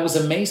I was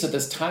amazed that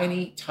this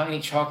tiny, tiny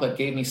chocolate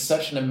gave me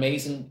such an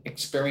amazing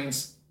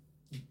experience,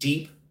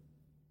 deep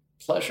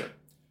pleasure.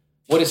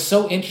 What is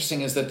so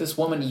interesting is that this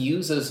woman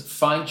uses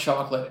fine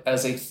chocolate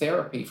as a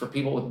therapy for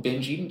people with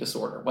binge eating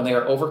disorder. When they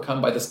are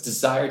overcome by this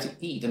desire to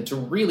eat and to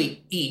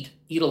really eat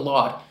a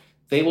lot,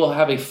 they will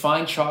have a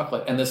fine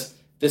chocolate, and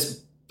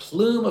this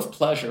plume of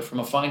pleasure from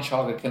a fine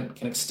chocolate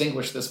can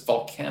extinguish this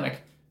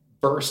volcanic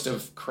burst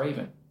of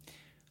craving.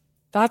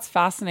 That's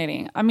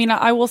fascinating. I mean,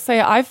 I will say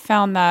I've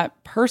found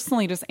that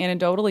personally, just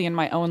anecdotally in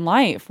my own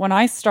life. When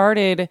I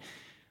started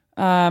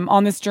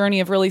on this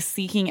journey of really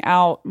seeking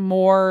out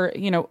more,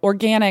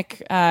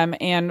 organic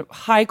and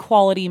high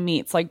quality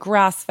meats, like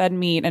grass-fed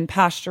meat and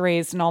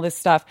pasture-raised and all this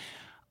stuff,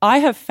 I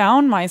have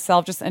found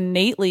myself just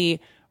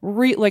innately,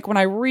 when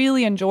I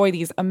really enjoy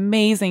these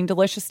amazing,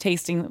 delicious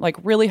tasting, like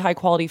really high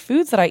quality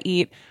foods that I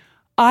eat,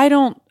 I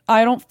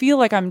don't feel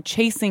like I'm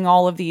chasing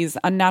all of these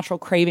unnatural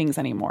cravings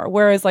anymore.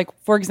 Whereas, like,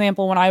 for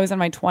example, when I was in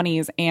my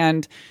 20s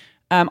and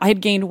I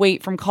had gained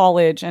weight from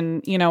college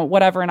and,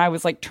 whatever, and I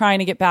was like trying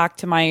to get back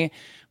to my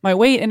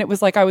weight, and it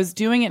was like I was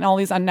doing it in all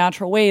these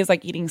unnatural ways,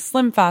 like eating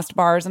Slim Fast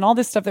bars and all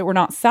this stuff that were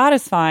not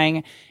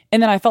satisfying.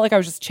 And then I felt like I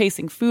was just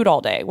chasing food all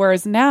day.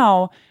 Whereas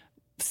now,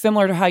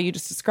 similar to how you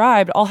just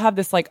described, I'll have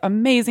this like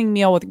amazing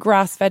meal with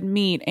grass-fed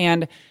meat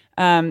and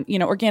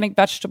organic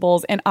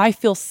vegetables, and I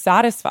feel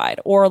satisfied.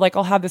 Or like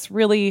I'll have this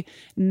really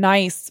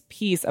nice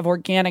piece of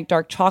organic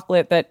dark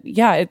chocolate that,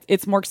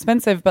 it's more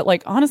expensive, but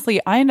like honestly,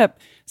 I end up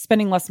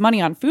spending less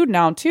money on food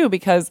now too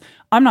because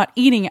I'm not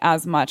eating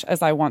as much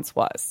as I once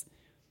was.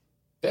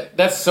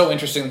 That's so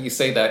interesting that you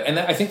say that. And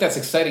I think that's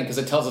exciting because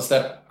it tells us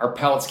that our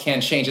palates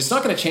can change. It's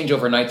not going to change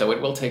overnight, though. It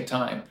will take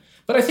time.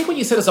 But I think what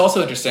you said is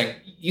also interesting.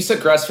 You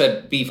said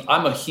grass-fed beef.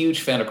 I'm a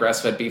huge fan of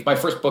grass-fed beef. My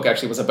first book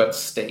actually was about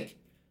steak.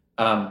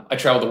 I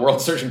traveled the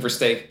world searching for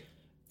steak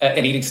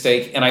and eating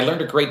steak, and I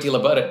learned a great deal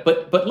about it.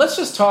 But let's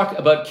just talk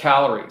about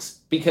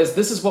calories, because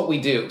this is what we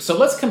do. So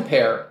let's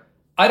compare.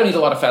 I don't eat a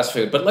lot of fast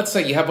food, but let's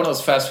say you have one of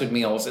those fast food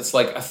meals. It's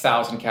like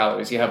 1,000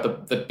 calories. You have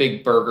the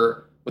big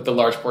burger with the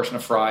large portion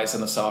of fries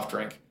and the soft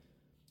drink.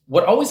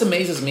 What always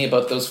amazes me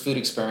about those food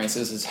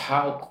experiences is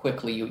how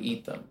quickly you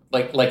eat them.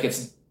 Like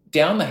it's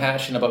down the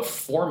hatch in about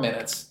 4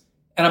 minutes,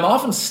 and I'm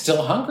often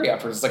still hungry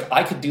afterwards. It's like,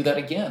 I could do that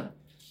again.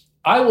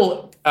 I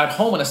will, at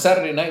home on a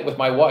Saturday night with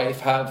my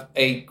wife, have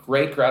a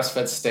great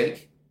grass-fed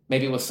steak,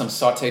 maybe with some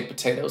sauteed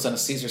potatoes and a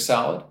Caesar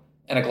salad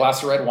and a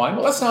glass of red wine.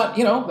 Well, that's not,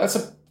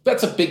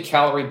 that's a big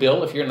calorie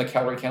bill if you're in the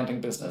calorie counting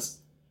business.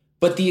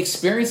 But the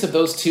experience of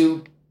those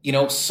two,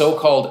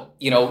 so-called,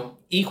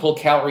 equal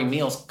calorie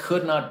meals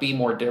could not be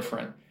more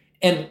different.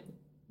 And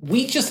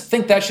we just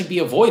think that should be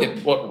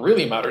avoided. What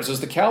really matters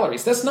is the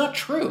calories. That's not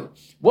true.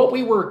 What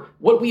we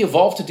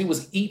evolved to do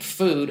was eat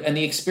food, and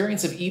the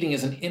experience of eating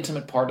is an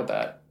intimate part of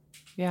that.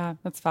 Yeah,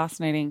 that's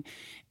fascinating.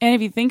 And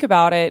if you think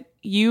about it,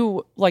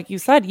 like you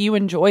said, you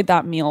enjoyed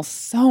that meal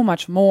so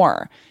much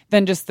more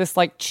than just this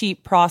like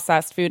cheap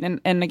processed food.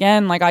 And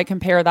again, like I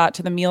compare that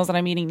to the meals that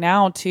I'm eating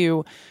now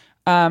to,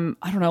 I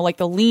don't know, like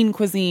the lean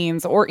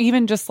cuisines, or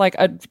even just like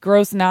a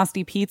gross,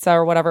 nasty pizza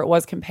or whatever it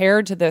was,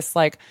 compared to this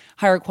like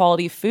higher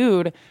quality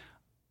food.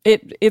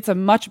 It's a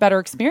much better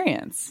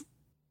experience.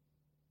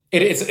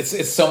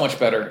 It's so much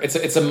better.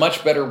 It's a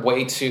much better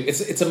way to,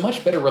 it's a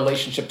much better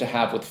relationship to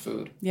have with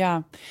food.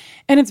 Yeah.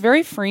 And it's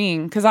very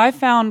freeing because I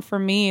found for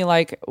me,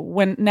 like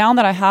now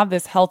that I have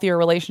this healthier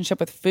relationship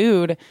with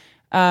food,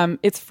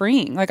 it's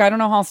freeing. Like, I don't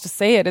know how else to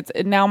say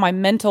it. Now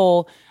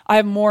I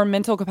have more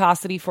mental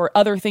capacity for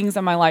other things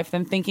in my life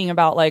than thinking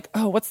about like,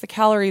 oh, what's the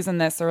calories in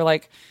this? Or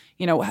like,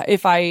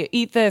 if I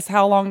eat this,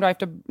 how long do I have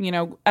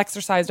to,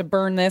 exercise to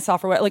burn this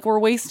off or what? Like, we're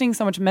wasting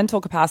so much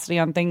mental capacity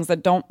on things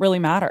that don't really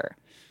matter.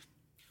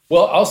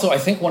 Well, also, I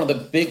think one of the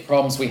big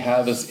problems we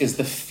have is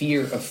the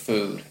fear of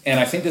food. And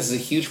I think this is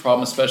a huge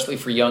problem, especially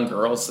for young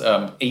girls,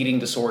 eating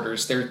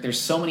disorders. There's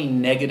so many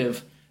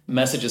negative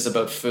messages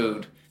about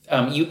food.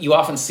 You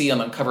often see on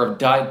the cover of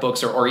diet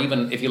books, or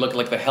even if you look at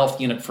like the health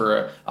unit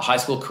for a high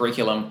school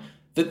curriculum,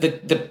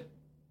 the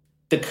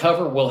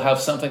cover will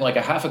have something like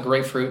a half a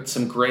grapefruit,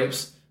 some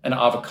grapes, an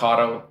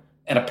avocado,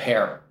 and a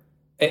pear,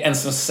 and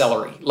some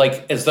celery,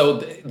 like as though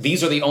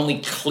these are the only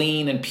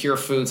clean and pure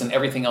foods and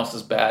everything else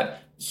is bad.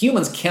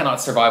 Humans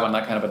cannot survive on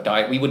that kind of a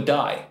diet. We would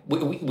die.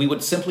 We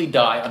would simply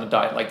die on a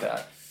diet like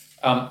that.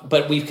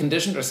 But we've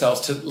conditioned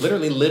ourselves to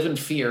literally live in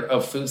fear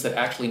of foods that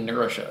actually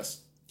nourish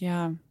us.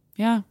 Yeah.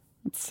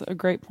 That's a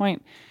great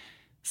point.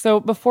 So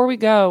before we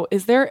go,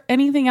 is there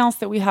anything else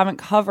that we haven't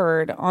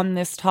covered on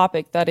this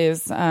topic that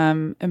is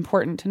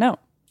important to note?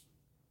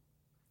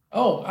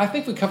 Oh, I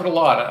think we covered a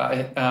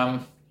lot.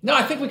 No,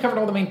 I think we covered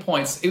all the main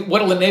points.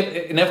 What will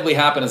inevitably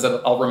happen is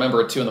that I'll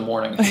remember at 2 a.m.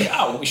 and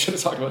say, we should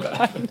have talked about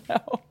that. I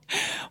know.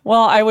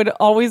 Well, I would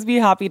always be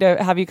happy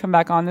to have you come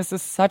back on. This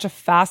is such a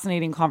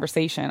fascinating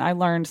conversation. I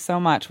learned so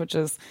much, which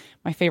is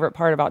my favorite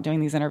part about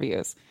doing these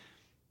interviews.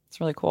 It's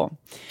really cool.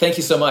 Thank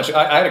you so much.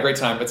 I had a great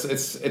time. It's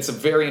a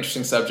very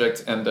interesting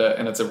subject, and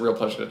it's a real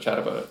pleasure to chat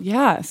about it.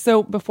 Yeah.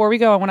 So before we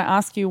go, I want to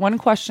ask you one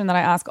question that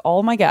I ask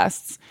all my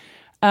guests.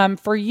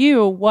 For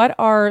you, what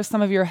are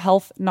some of your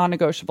health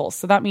non-negotiables?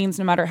 So that means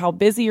no matter how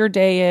busy your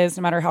day is,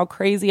 no matter how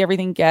crazy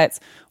everything gets,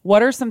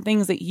 what are some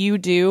things that you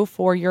do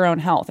for your own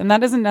health? And that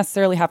doesn't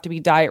necessarily have to be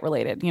diet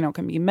related. It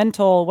can be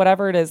mental,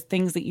 whatever it is,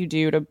 things that you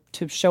do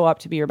to show up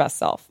to be your best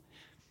self.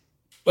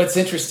 Well, it's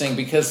interesting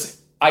because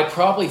I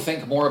probably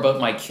think more about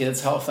my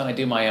kids' health than I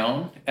do my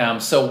own.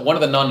 So one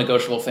of the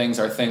non-negotiable things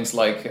are things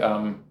like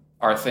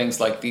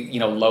the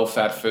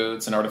low-fat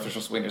foods and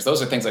artificial sweeteners.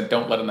 Those are things I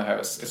don't let in the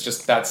house. It's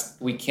just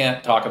we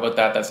can't talk about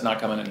that. That's not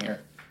coming in here.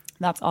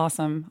 That's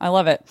awesome. I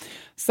love it.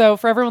 So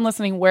for everyone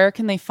listening, where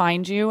can they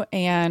find you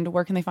and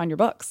where can they find your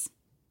books?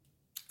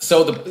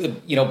 So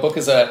the book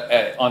is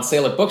on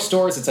sale at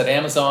bookstores. It's at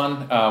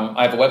Amazon.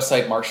 I have a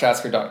website,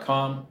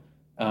 markschatzker.com.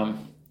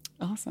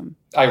 Awesome.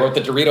 I wrote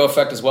The Dorito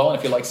Effect as well. And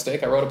if you like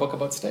steak, I wrote a book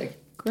about steak.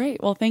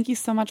 Great. Well, thank you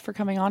so much for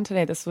coming on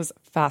today. This was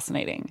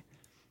fascinating.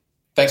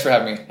 Thanks for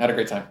having me. I had a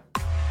great time.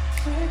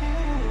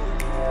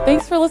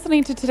 Thanks for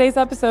listening to today's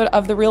episode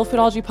of the Real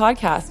Foodology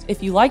Podcast.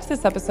 If you liked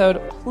this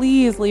episode,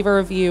 please leave a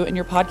review in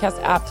your podcast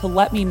app to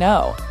let me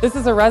know. This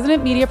is a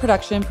resident media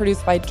production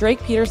produced by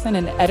Drake Peterson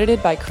and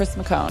edited by Chris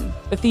McCone.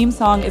 The theme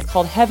song is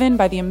called Heaven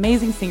by the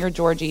amazing singer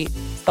Georgie,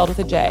 spelled with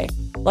a J.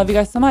 Love you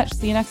guys so much.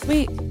 See you next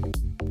week.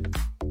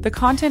 The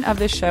content of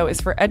this show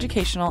is for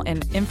educational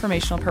and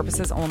informational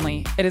purposes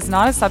only. It is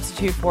not a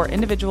substitute for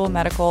individual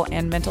medical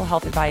and mental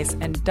health advice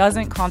and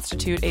doesn't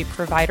constitute a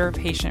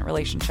provider-patient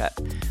relationship.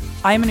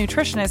 I am a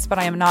nutritionist, but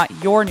I am not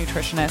your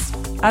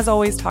nutritionist. As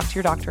always, talk to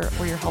your doctor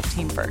or your health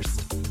team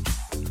first.